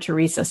around. Mother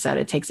Teresa said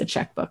it takes a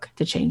checkbook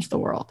to change the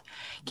world.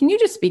 Can you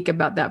just speak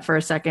about that for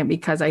a second?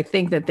 Because I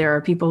think that there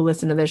are people who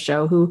listen to this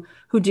show who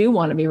do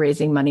want to be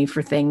raising money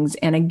for things.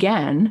 And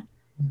again,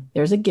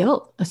 there's a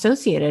guilt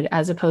associated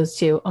as opposed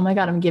to, oh my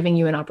God, I'm giving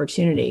you an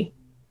opportunity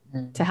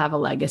to have a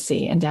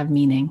legacy and to have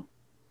meaning.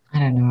 I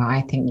don't know.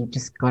 I think you've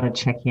just got to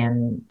check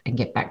in and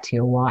get back to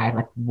your why.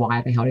 Like,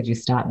 why the hell did you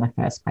start in the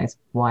first place?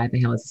 Why the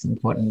hell is this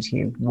important to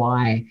you?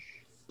 Why?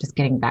 Just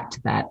getting back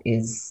to that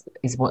is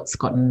what's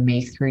gotten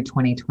me through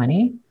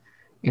 2020.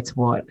 It's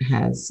what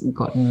has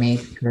gotten me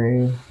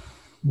through,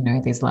 you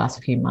know, these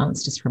last few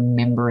months, just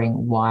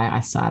remembering why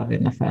I started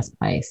in the first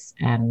place.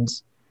 And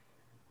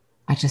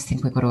I just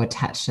think we've got to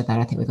attach to that.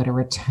 I think we've got to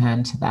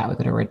return to that. We've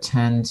got to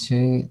return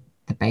to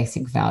the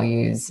basic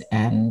values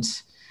and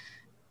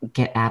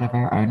get out of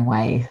our own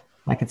way.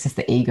 Like, it's just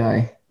the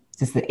ego. It's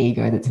just the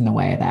ego that's in the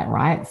way of that,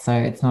 right? So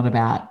it's not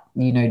about,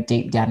 you know,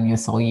 deep down in your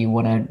soul, you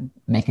want to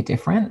make a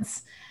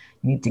difference.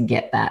 You need to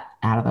get that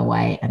out of the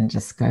way and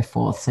just go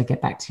forth. So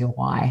get back to your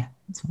why.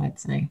 That's what I'd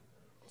say.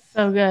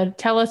 So good.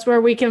 Tell us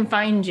where we can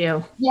find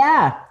you.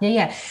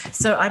 Yeah.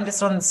 So I'm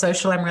just on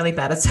social. I'm really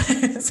bad at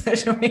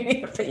social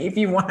media. But if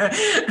you want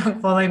to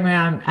follow me,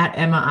 I'm at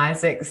Emma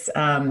Isaacs,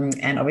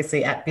 and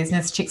obviously at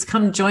Business Chicks.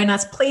 Come join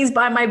us. Please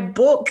buy my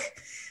book.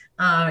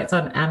 It's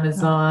on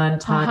Amazon.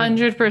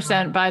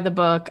 100% buy the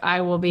book. I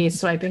will be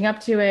swiping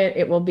up to it.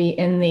 It will be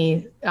in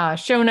the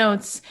show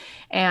notes.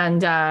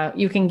 And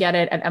you can get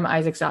it at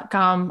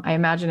emmaisaacs.com. I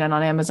imagine it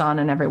on Amazon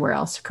and everywhere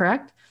else,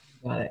 correct?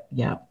 Got it.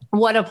 Yeah.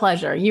 What a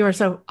pleasure. You are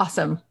so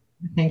awesome.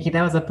 Thank you.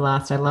 That was a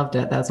blast. I loved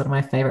it. That was one of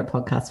my favorite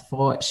podcasts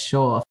for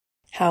sure.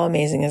 How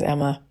amazing is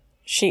Emma?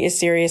 She is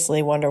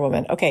seriously Wonder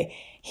Woman. Okay,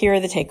 here are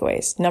the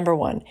takeaways. Number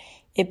one,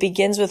 it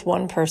begins with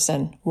one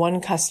person,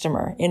 one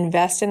customer.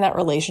 Invest in that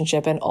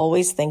relationship and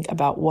always think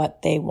about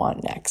what they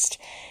want next.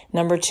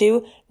 Number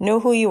two,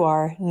 know who you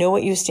are, know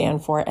what you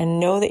stand for,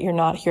 and know that you're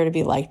not here to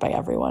be liked by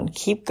everyone.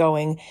 Keep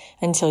going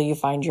until you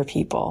find your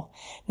people.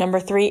 Number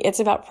three, it's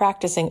about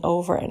practicing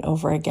over and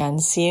over again,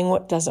 seeing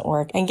what doesn't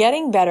work, and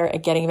getting better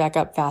at getting back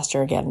up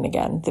faster again and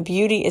again. The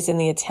beauty is in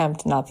the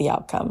attempt, not the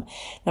outcome.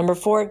 Number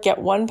four, get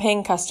one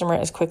paying customer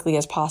as quickly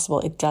as possible.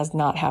 It does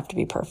not have to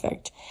be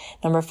perfect.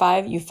 Number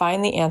five, you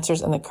find the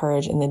answers and the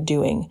courage in the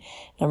doing.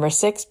 Number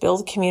six,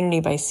 build community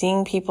by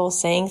seeing people,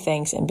 saying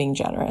thanks, and being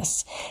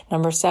generous.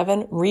 Number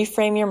seven,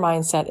 reframe your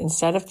mindset.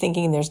 Instead of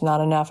thinking there's not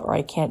enough or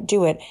I can't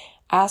do it,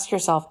 ask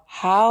yourself,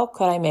 how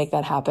could I make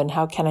that happen?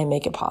 How can I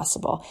make it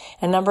possible?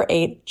 And number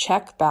eight,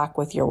 check back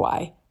with your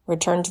why.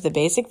 Return to the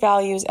basic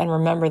values and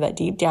remember that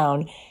deep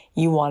down,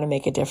 you want to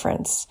make a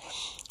difference.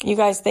 You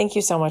guys, thank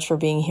you so much for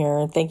being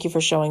here. Thank you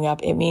for showing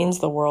up. It means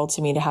the world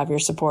to me to have your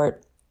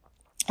support.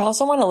 I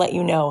also want to let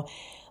you know,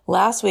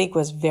 last week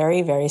was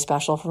very, very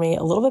special for me,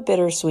 a little bit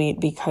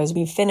bittersweet because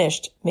we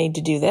finished Made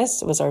to Do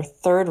This. It was our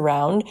third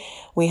round.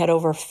 We had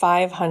over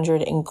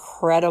 500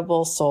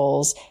 incredible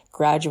souls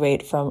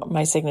graduate from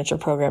my signature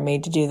program,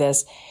 Made to Do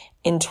This.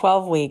 In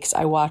 12 weeks,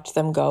 I watched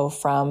them go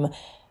from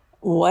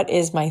what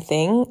is my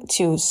thing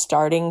to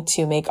starting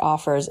to make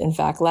offers. In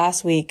fact,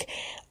 last week,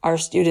 our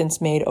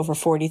students made over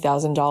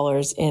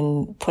 $40,000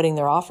 in putting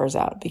their offers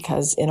out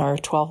because in our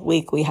 12th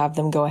week, we have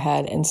them go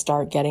ahead and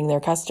start getting their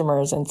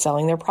customers and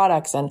selling their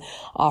products and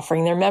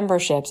offering their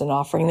memberships and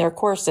offering their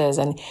courses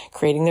and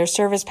creating their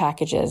service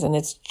packages. And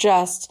it's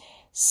just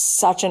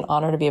such an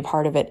honor to be a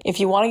part of it.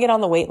 If you want to get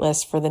on the wait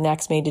list for the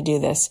next Made to Do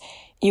This,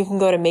 you can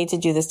go to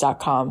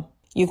madetodothis.com.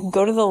 you can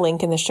go to the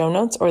link in the show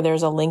notes, or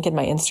there's a link in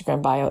my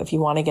Instagram bio if you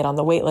want to get on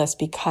the wait list,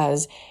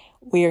 because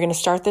we are going to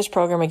start this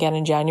program again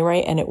in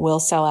January and it will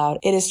sell out.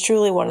 It is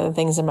truly one of the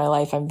things in my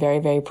life I'm very,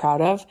 very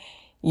proud of.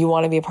 You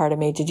want to be a part of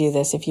Made to Do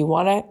This. If you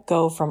want to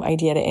go from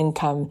idea to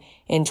income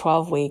in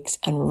 12 weeks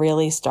and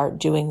really start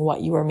doing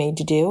what you were made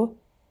to do,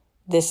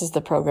 this is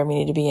the program you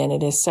need to be in.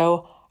 It is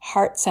so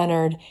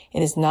heart-centered.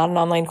 It is not an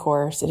online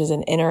course. It is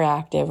an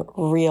interactive,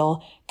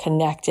 real,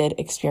 connected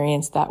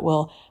experience that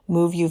will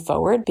move you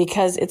forward,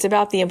 because it's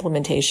about the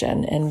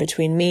implementation. And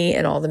between me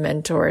and all the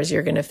mentors,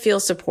 you're going to feel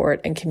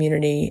support and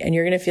community, and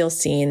you're going to feel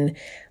seen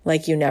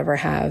like you never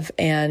have.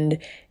 And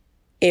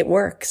it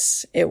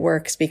works. It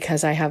works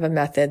because I have a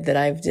method that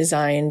I've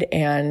designed,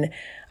 and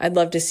I'd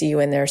love to see you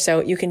in there. So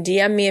you can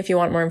DM me if you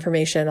want more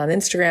information on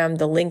Instagram.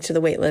 The link to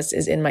the waitlist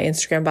is in my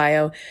Instagram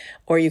bio,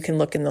 or you can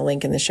look in the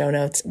link in the show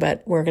notes.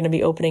 But we're going to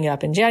be opening it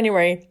up in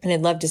January, and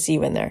I'd love to see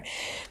you in there.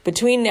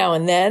 Between now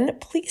and then,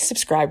 please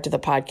subscribe to the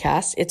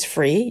podcast. It's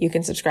free. You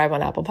can subscribe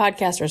on Apple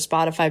Podcasts or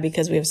Spotify,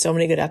 because we have so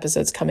many good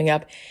episodes coming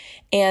up.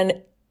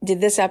 And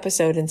did this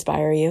episode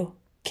inspire you?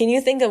 Can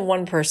you think of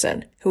one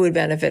person who would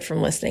benefit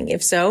from listening?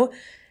 If so,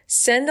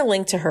 send a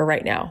link to her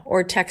right now,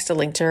 or text a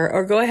link to her,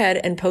 or go ahead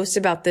and post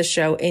about this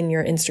show in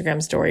your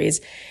Instagram stories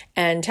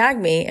and tag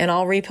me and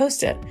I'll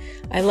repost it.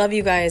 I love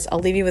you guys. I'll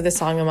leave you with a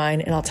song of mine,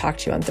 and I'll talk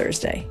to you on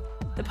Thursday.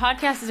 The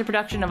podcast is a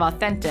production of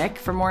Authentic.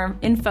 For more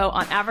info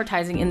on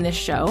advertising in this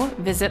show,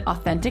 visit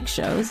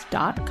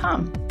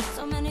AuthenticShows.com.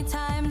 So many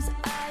times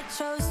I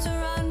chose to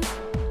run.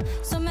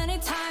 So many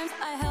times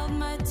I held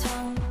my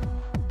tongue.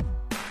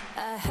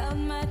 I held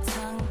my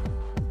tongue.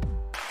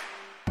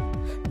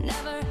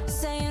 Never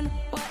saying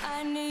what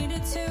I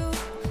needed to.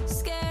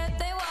 Scared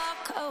they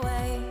walk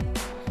away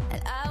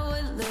and I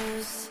would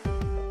lose.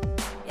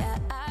 Yeah,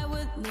 I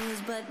would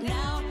lose. But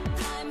now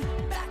I'm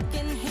back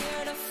in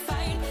here to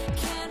fight.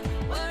 Can't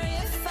worry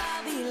if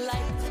I'll be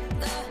liked.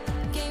 The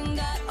game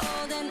got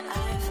old and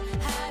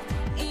I've had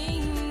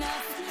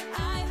enough.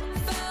 I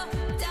fell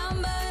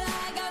down but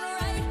I got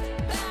right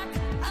back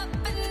up,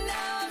 and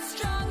now I'm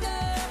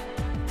stronger,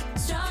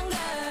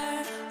 stronger.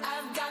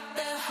 I've got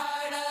the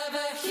heart of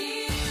a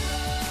hero,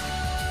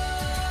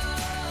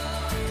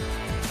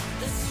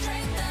 the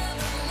strength of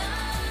a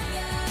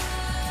lion.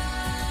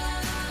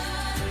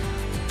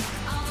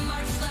 I'll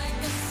march like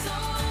a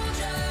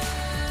soldier,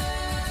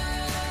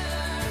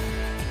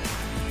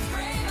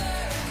 braver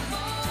and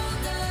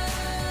bolder.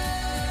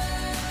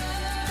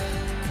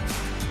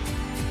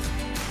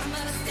 I'm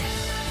gonna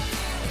stand right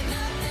here with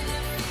nothing to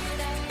fear.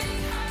 That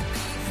big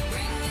heartbeat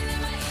ringing in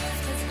my ears,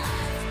 'cause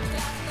I've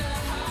got the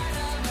heart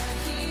of a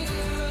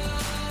hero.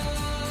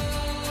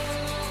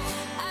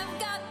 I've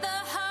got the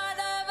heart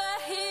of a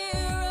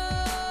hero.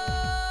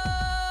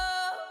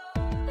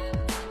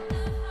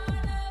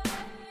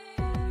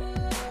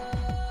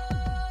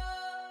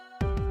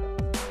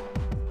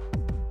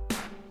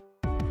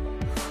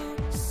 Who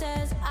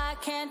says I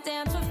can't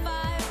dance with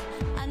fire?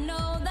 I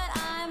know that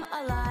I'm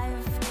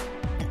alive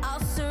and I'll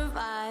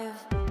survive.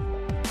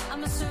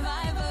 I'm a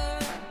survivor.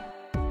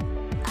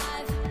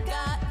 I've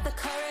got the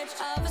courage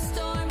of a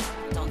storm.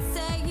 Don't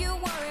say you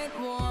weren't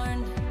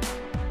warned,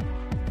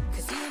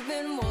 'cause you've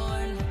been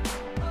warned.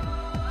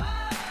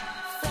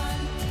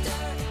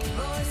 Thunder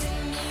roars in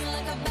me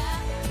like a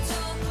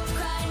battle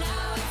cry.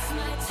 Now it's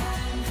my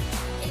time.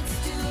 It's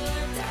do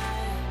or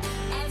die.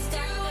 It's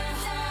do or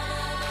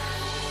die.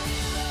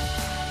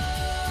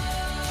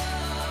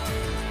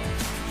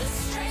 The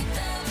strength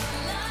of a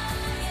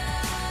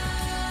lion.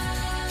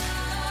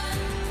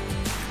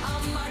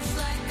 I'll march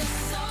like a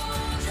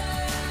soldier,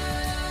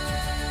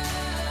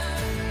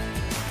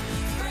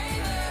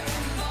 braver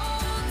and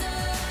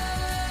bolder.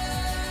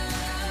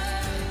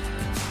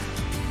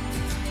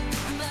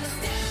 I'm gonna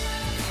stand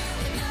right here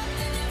with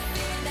nothing to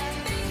fear. That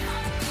big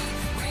heartbeat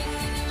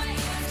ringing in my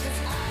ears,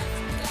 'cause I've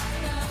got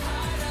the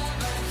heart of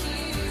a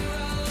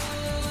hero.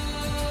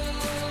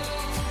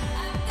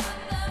 I've got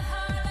the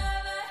heart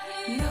of a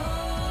hero.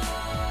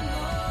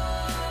 No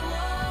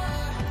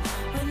more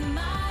with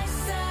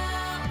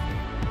myself.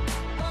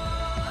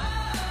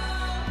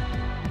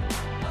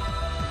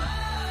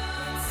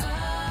 It's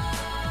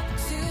up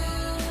to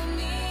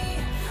me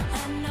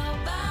and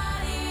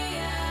nobody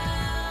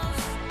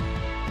else.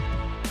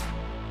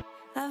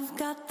 I've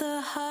got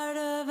the heart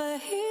of a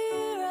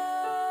hero,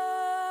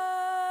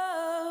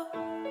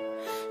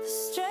 the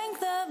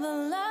strength of a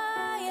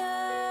lion.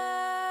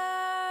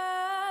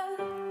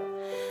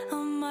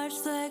 I'll march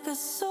like a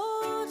soldier.